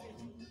lọ.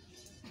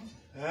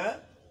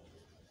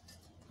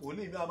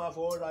 Wòlíì mi a máa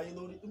fọwọ́ ra yín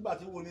lórí nígbà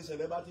tí wòlíì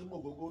ṣẹlẹ̀ bá ti ń mọ̀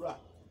gbogbo rà.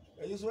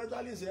 Ẹ̀yin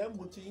sọ́ẹ́tálìsì ẹ̀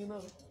mú ti yín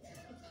náà.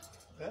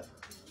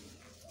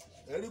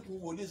 Ẹ̀rí kú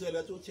wòlíì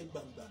ṣẹlẹ̀ tó ṣe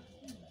gbàǹgbà.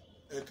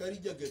 Ẹ̀kẹ́rí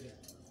jẹ̀gẹ̀dẹ̀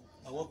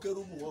àwọn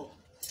kérúbù wọn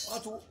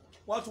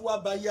wọ́n tún wá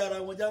ba yé ara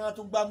wọn já wọn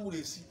tún gbá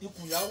múre sí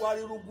ikùn yà wá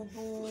rí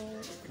rúgúdú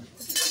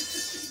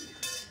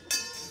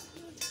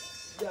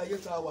bí ayé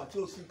ta wà tí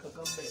ó sì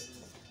kankan bẹ̀.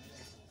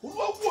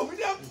 Olówó mi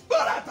ní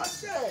agbára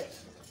àtàṣẹ.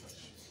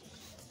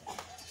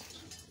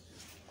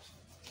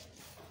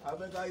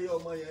 Afẹ́káyé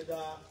ọmọ yẹn dá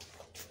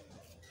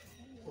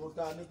ohun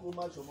tá a ní kó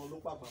má ṣọmọ ló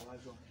pàpà wá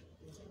jọ.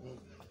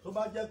 Tó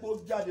bá jẹ́ pé ó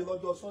jáde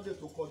lọ́jọ́ Sunday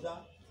tó kọjá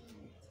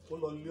ó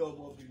lọ lé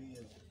ọmọbìnrin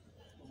yẹn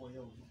ọmọ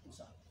yẹn ò ní kú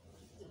sá.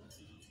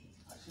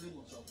 Àṣírí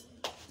mo sọ fún mi.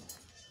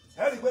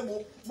 Ẹ rí i pé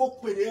mo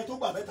pèrè yẹn tó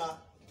gbà mẹ́ta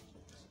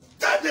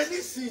jáde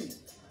nísìn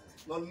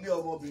lọ lé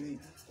ọmọbìnrin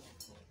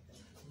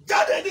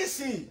jáde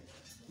nísìn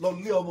lọ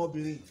lé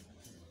ọmọbìnrin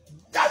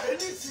jáde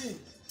nísìn.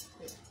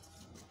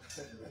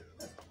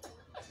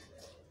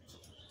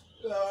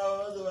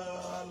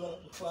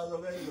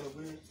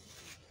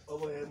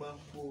 Ọmọ yẹn máa ń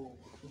gbó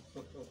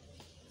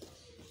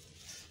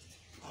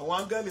àwọn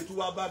áńgẹ́lì tó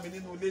wá bá mi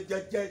nínú ilé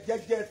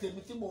jẹ́jẹ́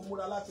tèmi tí mo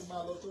múra láti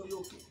máa lọ sórí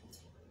òkè.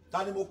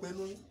 Ta ni mo pè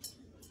nú yín?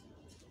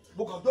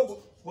 Mo kàn dógo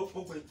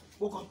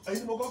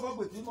ẹ̀yin mo kọ́kọ́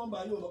pè tí nọ́mbà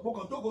yóò lọ mo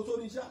kàn dógo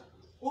sórí iṣẹ́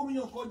omi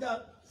yàn kọjá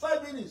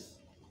 5 minutes.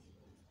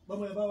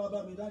 Lọ́mọ yẹn bá wá bá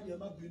mi dáàdi ẹ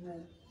má bínú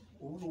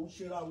òun lòún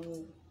ṣera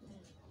wọn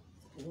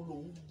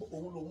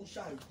òun lòún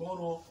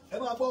ṣàìgbọràn ẹ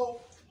máa gbọ́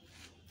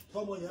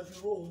tọmọ yẹn fi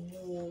ró òun mú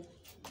o.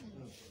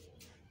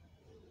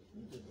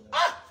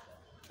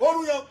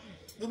 Orun yẹn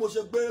bí mo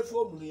ṣe gbé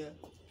fóònù nìyẹn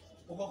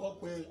mo kọ́kọ́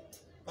pe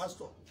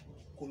pásítọ̀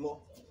kò lọ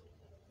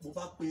mo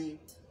bá pe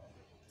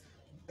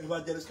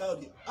evangelist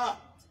Káyọ̀dé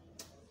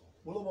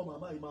mo ló mọ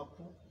màmá yìí máa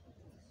kú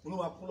mo ló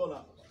máa kú lọ́la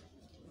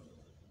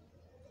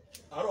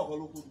àárọ̀ kan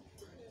ló kú.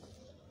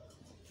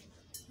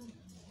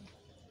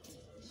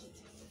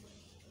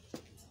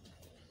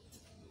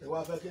 Ẹ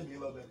wá fẹ́ kémi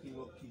lọ bẹ̀ kí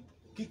lọ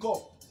kíkọ́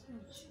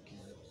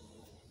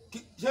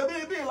ṣe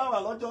bí ìlànà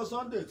lọ́jọ́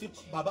Sunday tí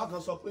bàbá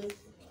kan sọ pé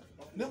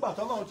nígbà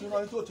tọ́lọ́run ti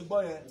rán yín tó ti gbọ́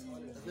yẹn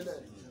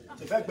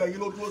ìfẹ́ gbẹ yín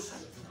ló dúró sí.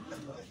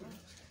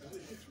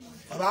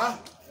 Bàbá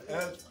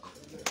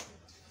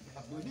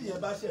bí yẹn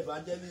bá ṣe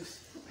evangelist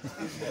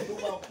ìgbẹ́ tó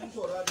bá kú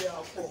sọ̀rọ̀ abẹ́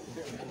àpọ̀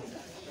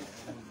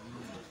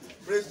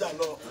praise the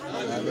Lord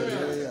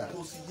kò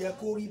sì yẹ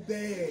kó rí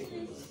bẹ́ẹ̀.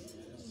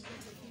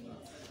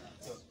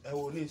 Ẹ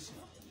wo ní ìsìn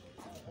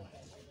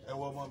ẹ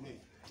wọ ọmọ mi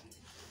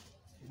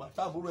ìgbà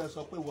táàbúrò ẹ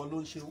sọ pé ìwọ ló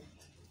ń ṣe ó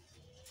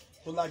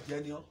tó lájẹ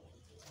ni ọ́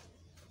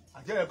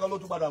àjẹrẹ kan ló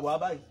tún padà wá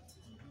báyìí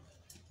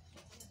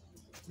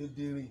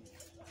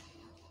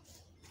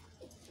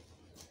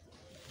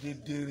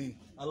dèdèrè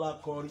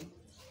alákọ̀rí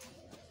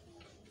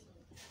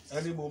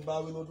ẹni mò ń bá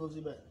wí ló tó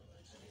síbẹ̀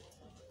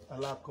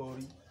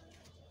alákọ̀rí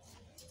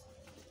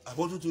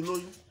àbótútù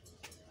lóyún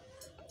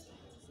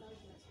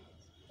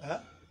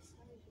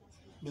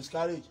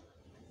miscarriage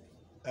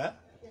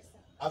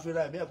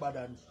àfihàn ẹ̀mí ẹ̀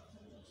padà ní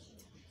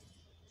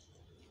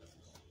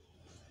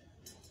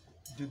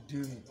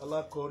dèdèrè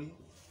alákọ̀rí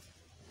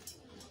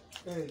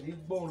ní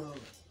gbọ́ràn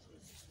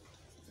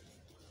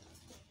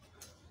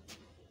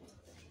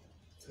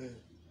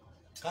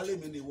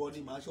kálẹ̀mí ni wọ́n ní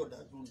màá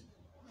ṣọ̀dájú ni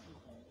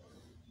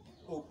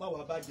ó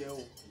pàwọ́ bàjẹ́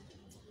o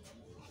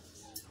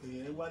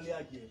èèyàn wálé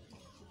àjẹ́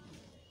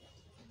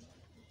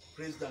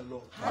praise the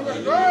Lord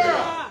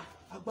hallelujah.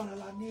 Agbára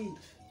la ní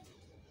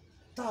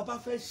tá a bá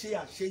fẹ́ ṣe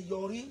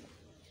àṣeyọrí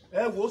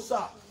ẹ wò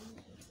sà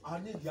a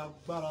nídìí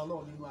agbára lọ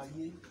nínú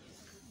ayé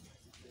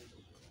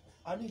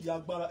a nídìí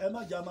agbára ẹ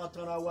má jà máa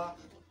tanra wa.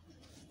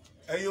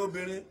 Ẹ̀yin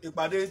obìnrin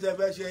ìpàdé tẹ́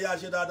fẹ́ ṣe yá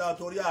ṣe dáadáa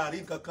torí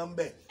àárín kankan ń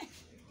bẹ.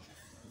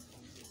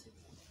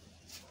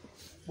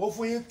 Mo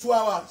fún yín 2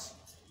 hours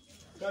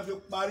kẹ́ fi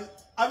parí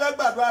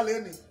abẹ́gbàdúrà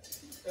lẹ́nìí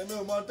èmi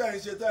ò mọ tẹ́ ń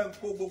ṣe tẹ́ ń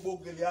kó gbogbo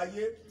gèlè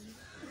ayé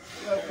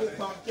tẹ́ ń kó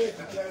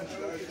pankéèkì tẹ́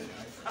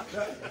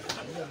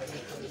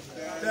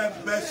ń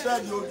bẹ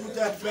ṣẹ́ẹ̀dì ojú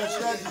tẹ́ ń bẹ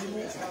ṣẹ́ẹ̀dì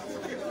imú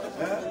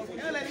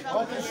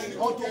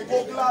wọ́n tún kó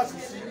gíláàsì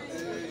sí.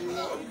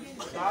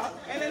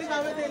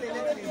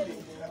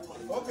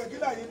 Ok, kí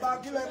lẹ́yìn bá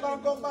kí lẹ́yìn bá ń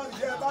kọ́ bá ń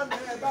jẹ́ bá ní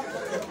ẹ bá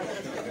kọ́.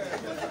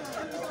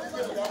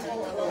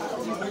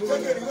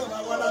 Ṣégerí náà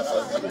máa wá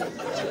lásán.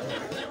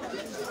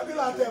 Àbí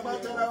láti ẹ̀ máa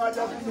tẹ́ra wá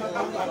jẹ́ fún mi.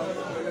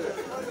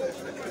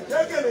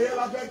 Ṣégerí yẹn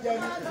la fẹ́ jẹ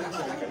ní.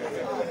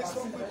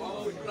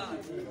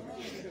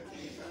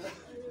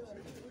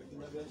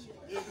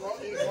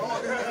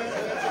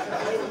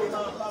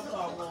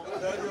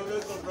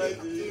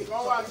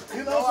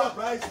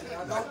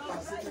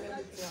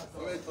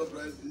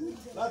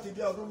 Láti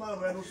bí ọdún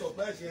 5 ẹnu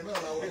surprise yẹn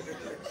náà láwọn.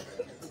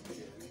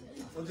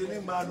 mo ti ní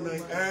máa nà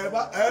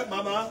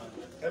màmá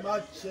ẹ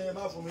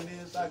má fún mi ní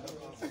sáàgì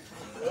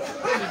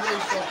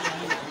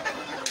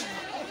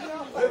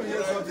èmi yé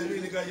sọ tèmi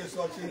ní ká yé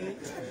sọ tí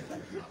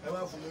ẹ má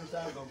fún mi ní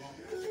sáàgì kankan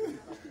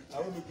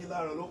àwọn mi kí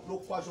láàárọ̀ ló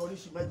kó aṣọ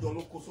oríṣi mẹ́jọ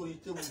ló kó sórí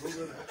tébù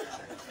lórí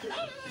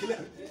rẹ̀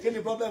kí ni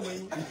pọ́blẹ́mù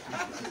yín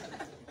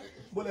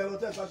bó lẹ lọ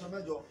tẹ́ aṣọ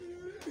mẹ́jọ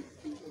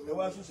ẹ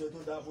wá ṣùṣe tó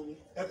dáa fún mi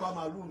ẹ pa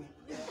màálù mi.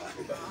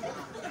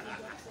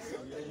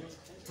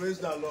 Praise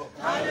the Lord.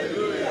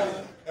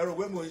 Hallelujah. Ẹ rò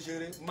pé mò ń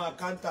ṣeré máa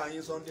káńtà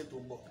yín Sunday tó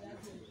ń bọ̀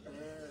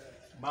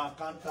máa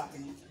káńtà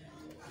yín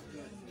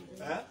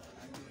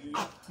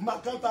máa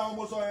káńtà àwọn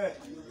ọmọ sọ ẹ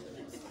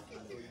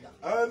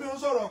mi ń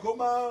sọ̀rọ̀ kó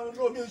máa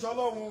lómi ń sọ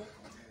Ọlọ́run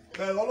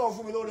bẹ̀rẹ̀ Ọlọ́run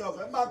fún mi lórí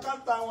ọ̀fẹ́ máa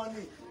káńtà wọn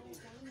ni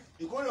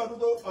ìkórè ọdún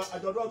tó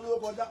àjọ̀dún ọdún tó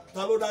kọjá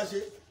ta ló dá ṣe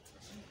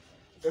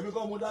èmi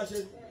kọ́ mo dá ṣe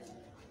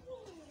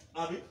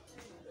àbí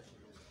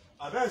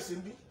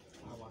ẹ̀sìn bí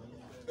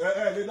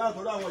lè náà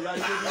tó dáwọn ìyá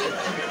ilé ní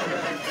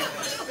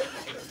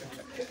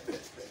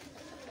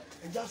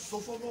ẹjá sọ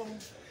fọ́lọ́run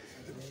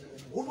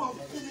Olúwa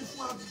fún mi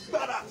fún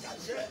agbára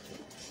àṣẹ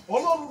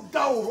Ọlọ́run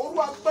dá òrò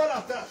Olúwa agbára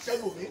àti àṣẹ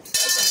lòmí.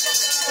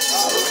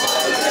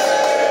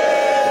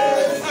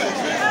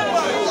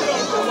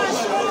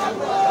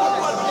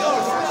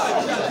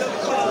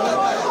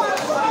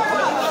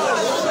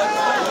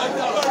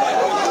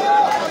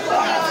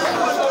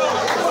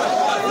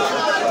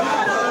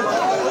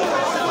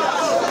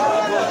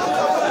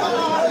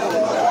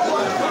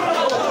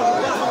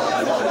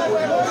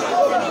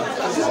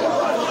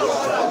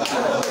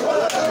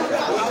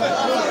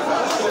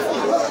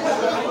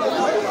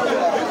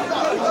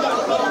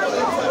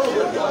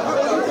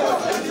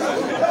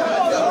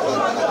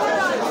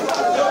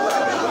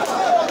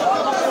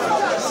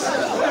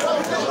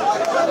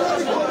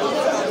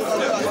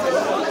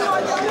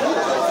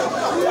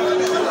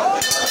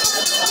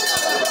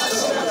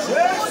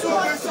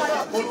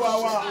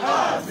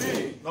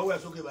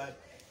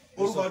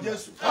 Orúkọ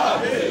Jésù.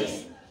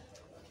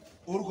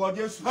 Orúkọ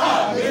Jésù.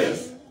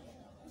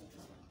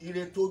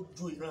 Ire tó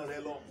ju ìran rẹ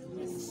lọ.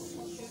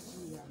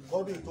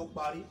 Ọdún tó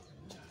parí.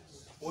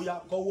 Ó yá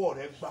kọ́wọ́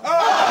rẹ gbà.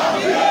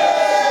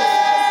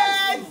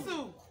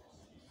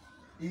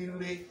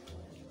 Ire.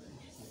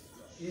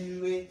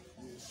 Ire.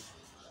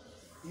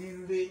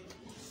 Ire.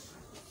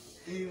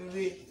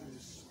 Ire.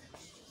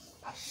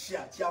 Àṣẹ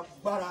àti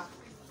agbára.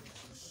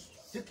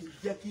 Tí kì í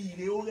jẹ́ kí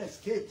ire ó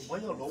escape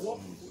mọ́yàn lọ́wọ́.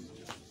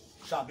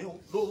 Sàmì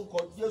lórúkọ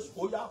Jésù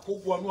ó yá kó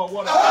wọnú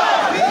ọwọ́ rẹ̀.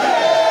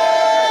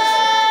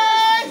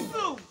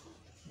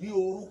 Ní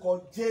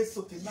orúkọ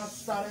Jésù ti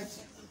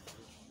Násárẹ́tì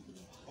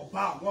ọba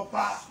àwọn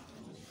ọba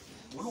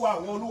olúwa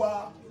àwọn olúwa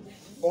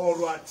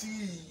ọ̀rọ̀ àti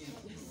ìyè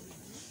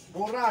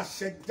mo rán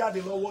àṣẹ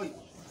jáde lọ́wọ́ yìí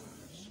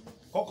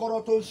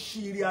kọ́kọ́rọ́ tó ṣí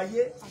ire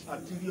ayé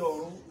àti ire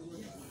ọ̀run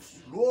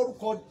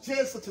lórúkọ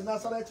Jésù ti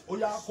Násárẹ́tì ó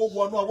yá kó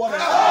wọnú ọwọ́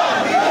rẹ̀.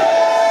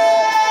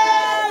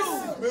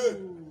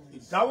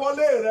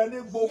 Ìdáwọ́lé rẹ ní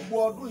gbogbo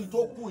ọdún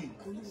ìtókù yìí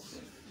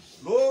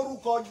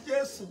lórúkọ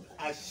Jésù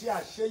àṣẹ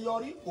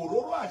àṣeyọrí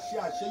òróró àṣẹ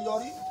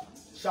àṣeyọrí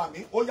sàmì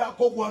ó yá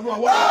kó wọnú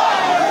ọwọ́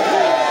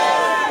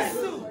rẹ̀.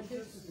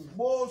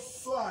 Mo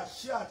sọ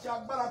àṣẹ àti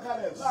agbára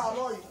kalẹ̀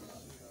láàárọ̀ yìí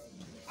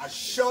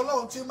àṣẹ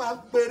Ọlọ́run tí máa ń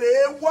pèrè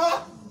wá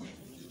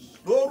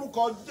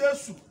lórúkọ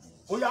Jésù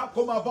ó yá kó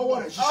máa bọ́wọ́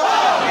rẹ̀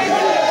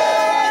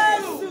ṣiṣẹ́.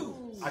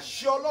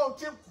 Àṣẹ Ọlọ́run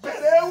tí ń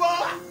pèrè wá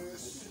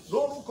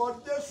lórúkọ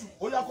Jésù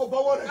ó yá kó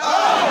bọ́wọ́ rẹ̀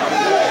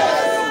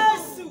ṣiṣẹ́.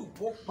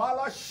 Mo pa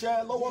láṣẹ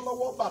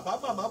lọ́wọ́lọ́wọ́ bàbá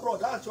màmá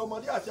bọ̀dá àti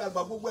ọmọdé àti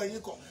àgbà gbogbo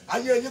ẹ̀yin kan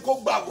ayé yín kó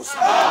gbà wò sí.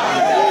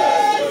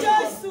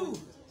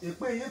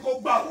 Ìpè yín kó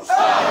gbà wò sí.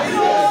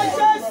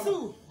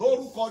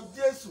 Lórúkọ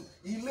Jésù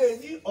ilé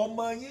yín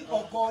ọmọ yín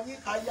ọkọ yín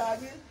aya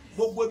yín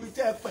gbogbo ibi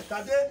tẹ́ ẹ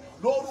pẹ̀kadé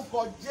lórúkọ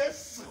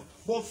Jésù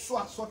mo sọ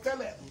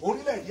àsọtẹ́lẹ̀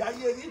orílẹ̀-èdè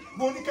ayé yín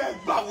mo ní kẹ́ ẹ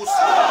gbà wò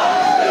sí.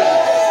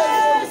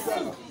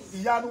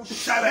 Ìyanu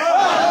ṣẹlẹ̀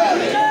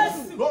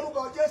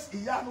lórúkọ Jésù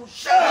ìyanu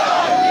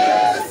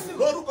ṣẹlẹ̀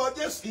lórúkọ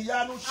Jésù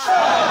ìyanu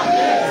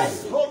ṣẹlẹ̀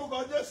lórúkọ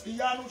Jésù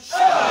ìyanu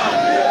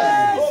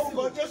ṣẹlẹ̀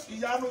lórúkọ Jésù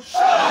ìyanu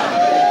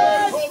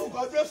ṣẹlẹ̀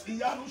lórúkọ Jésù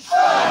ìyanu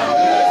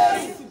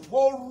ṣẹlẹ̀.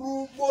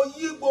 Mo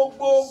yí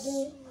gbogbo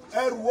ogun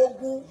ẹrù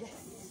ogun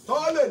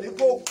tọ́lẹ̀ ní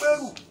kó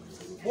gbèrú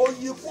mo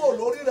yí kúrò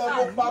lórí rẹ̀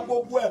mo pa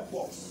gbogbo ẹ̀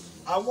pọ̀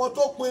àwọn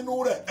tó pinnu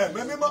rẹ̀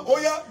ẹ̀mí mímọ́ ó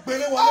yá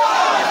gbélé wọn lọ.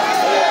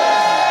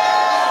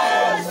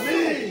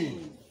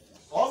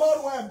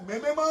 Ọlọ́run ẹ̀mí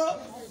mímọ́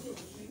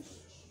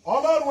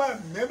Ọlọ́run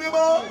ẹ̀mí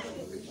mímọ́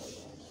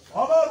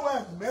Ọlọ́run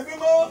ẹ̀mí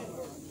mímọ́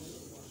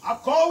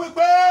akọ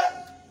wípé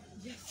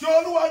tí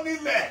Olúwa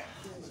nílẹ̀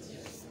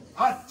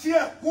àti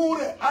ẹ̀kún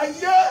rẹ̀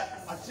ayé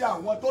àti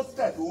àwọn tó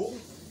tẹ̀dó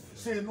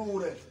sí inú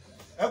rẹ̀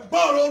ẹ gbọ́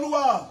ọ̀rọ̀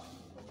Olúwa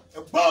ẹ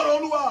gbọ́ ọ̀rọ̀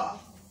Olúwa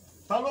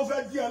ta ló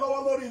fẹ́ dí ẹ lọ́wọ́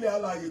lórí ilẹ̀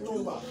alààyè tó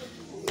wà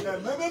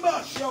ẹ̀mí mímọ́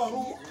àṣẹ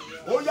ọ̀run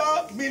ó yá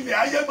milẹ̀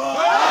ayé mọ́.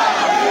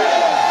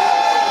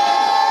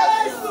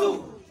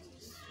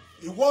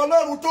 Ìwọ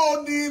Ọlọ́run tó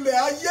ní ilẹ̀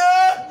ayé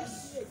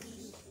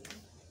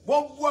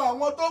gbogbo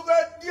àwọn tó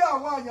fẹ́ dí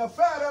àwọn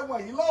àyànfẹ́ rẹ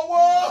wọ̀nyí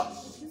lọ́wọ́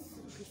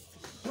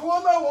tí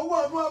wọ́n mẹ́wọ̀ọ́ wà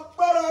ní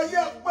agbára ayé,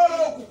 agbára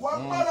òkùnkùn,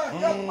 agbára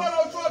ayé, agbára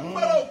ojú,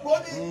 agbára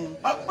ògbóni,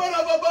 agbára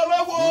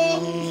babaláwo.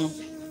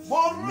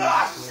 Mo rà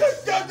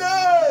ṣẹ́jáde.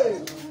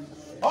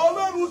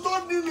 Ọlọ́run tó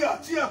nílé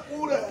àti ẹ̀kú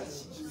rẹ̀.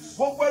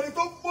 Gbogbo ẹni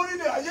tó ń borí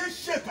ní ayé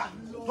ṣèkà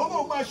tó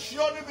mọ̀ máa ṣe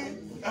ọ́ níbi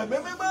ẹ̀mí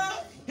mímọ́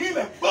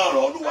ilẹ̀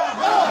gbọ́rọ̀ Olúwa.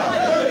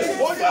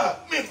 Ó yá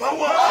mi máa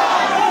wá.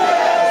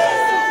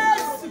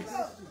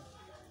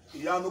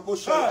 Ìyanu kò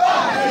ṣẹlẹ̀.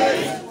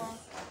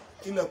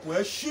 Ilẹ̀kùn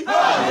ẹ̀ ṣí.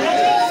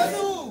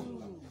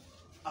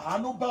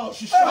 Àánú bá ọ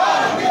ṣiṣẹ́.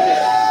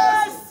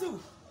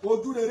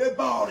 Ojú rere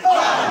bá ọ rìn.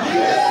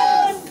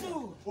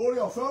 Oore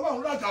ọ̀fẹ́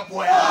Ọlọ́run rájà bọ̀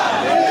ẹ́.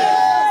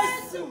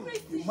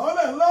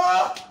 Ìmọ́lẹ̀ ńlá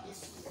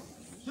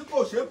tí kò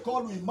ṣe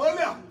kọlù,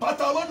 ìmọ́lẹ̀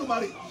àpáta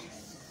Olódùmarè.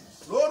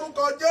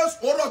 Lórúkọ Jésù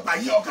ó rọ̀gbà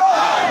yí ọkà.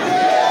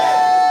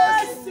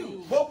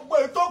 Gbogbo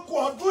ètò kù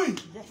ọdún yìí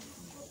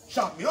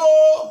ṣàmì ó.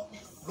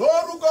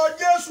 Lórúkọ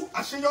Jésù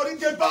àṣeyọrí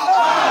dé bá.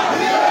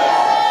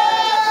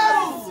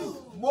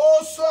 Mo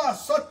sọ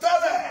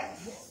àsọtẹ́lẹ̀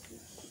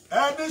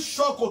ẹni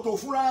ṣọkòtò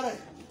fúnra rẹ̀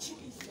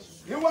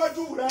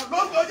níwájú rẹ̀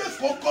lórúkọ Jésù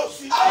kò kó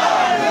sí.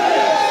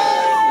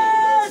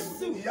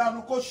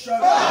 Ìyanu kò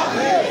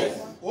ṣẹlẹ̀.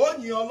 Ó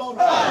yin Ọlọ́run.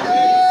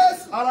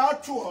 Ara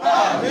tù ọ́.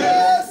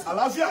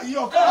 Àlàáfíà yí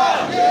ọ̀ká.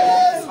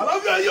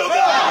 Àlàáfíà yí ọ̀ká.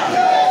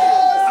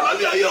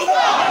 Àlàáfíà yí ọ̀ká.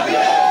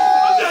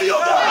 Àlàáfíà yí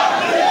ọ̀ká.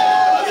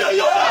 Àlàáfíà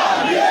yí ọ̀ká.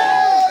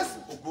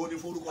 Ògo ni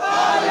forúkọ.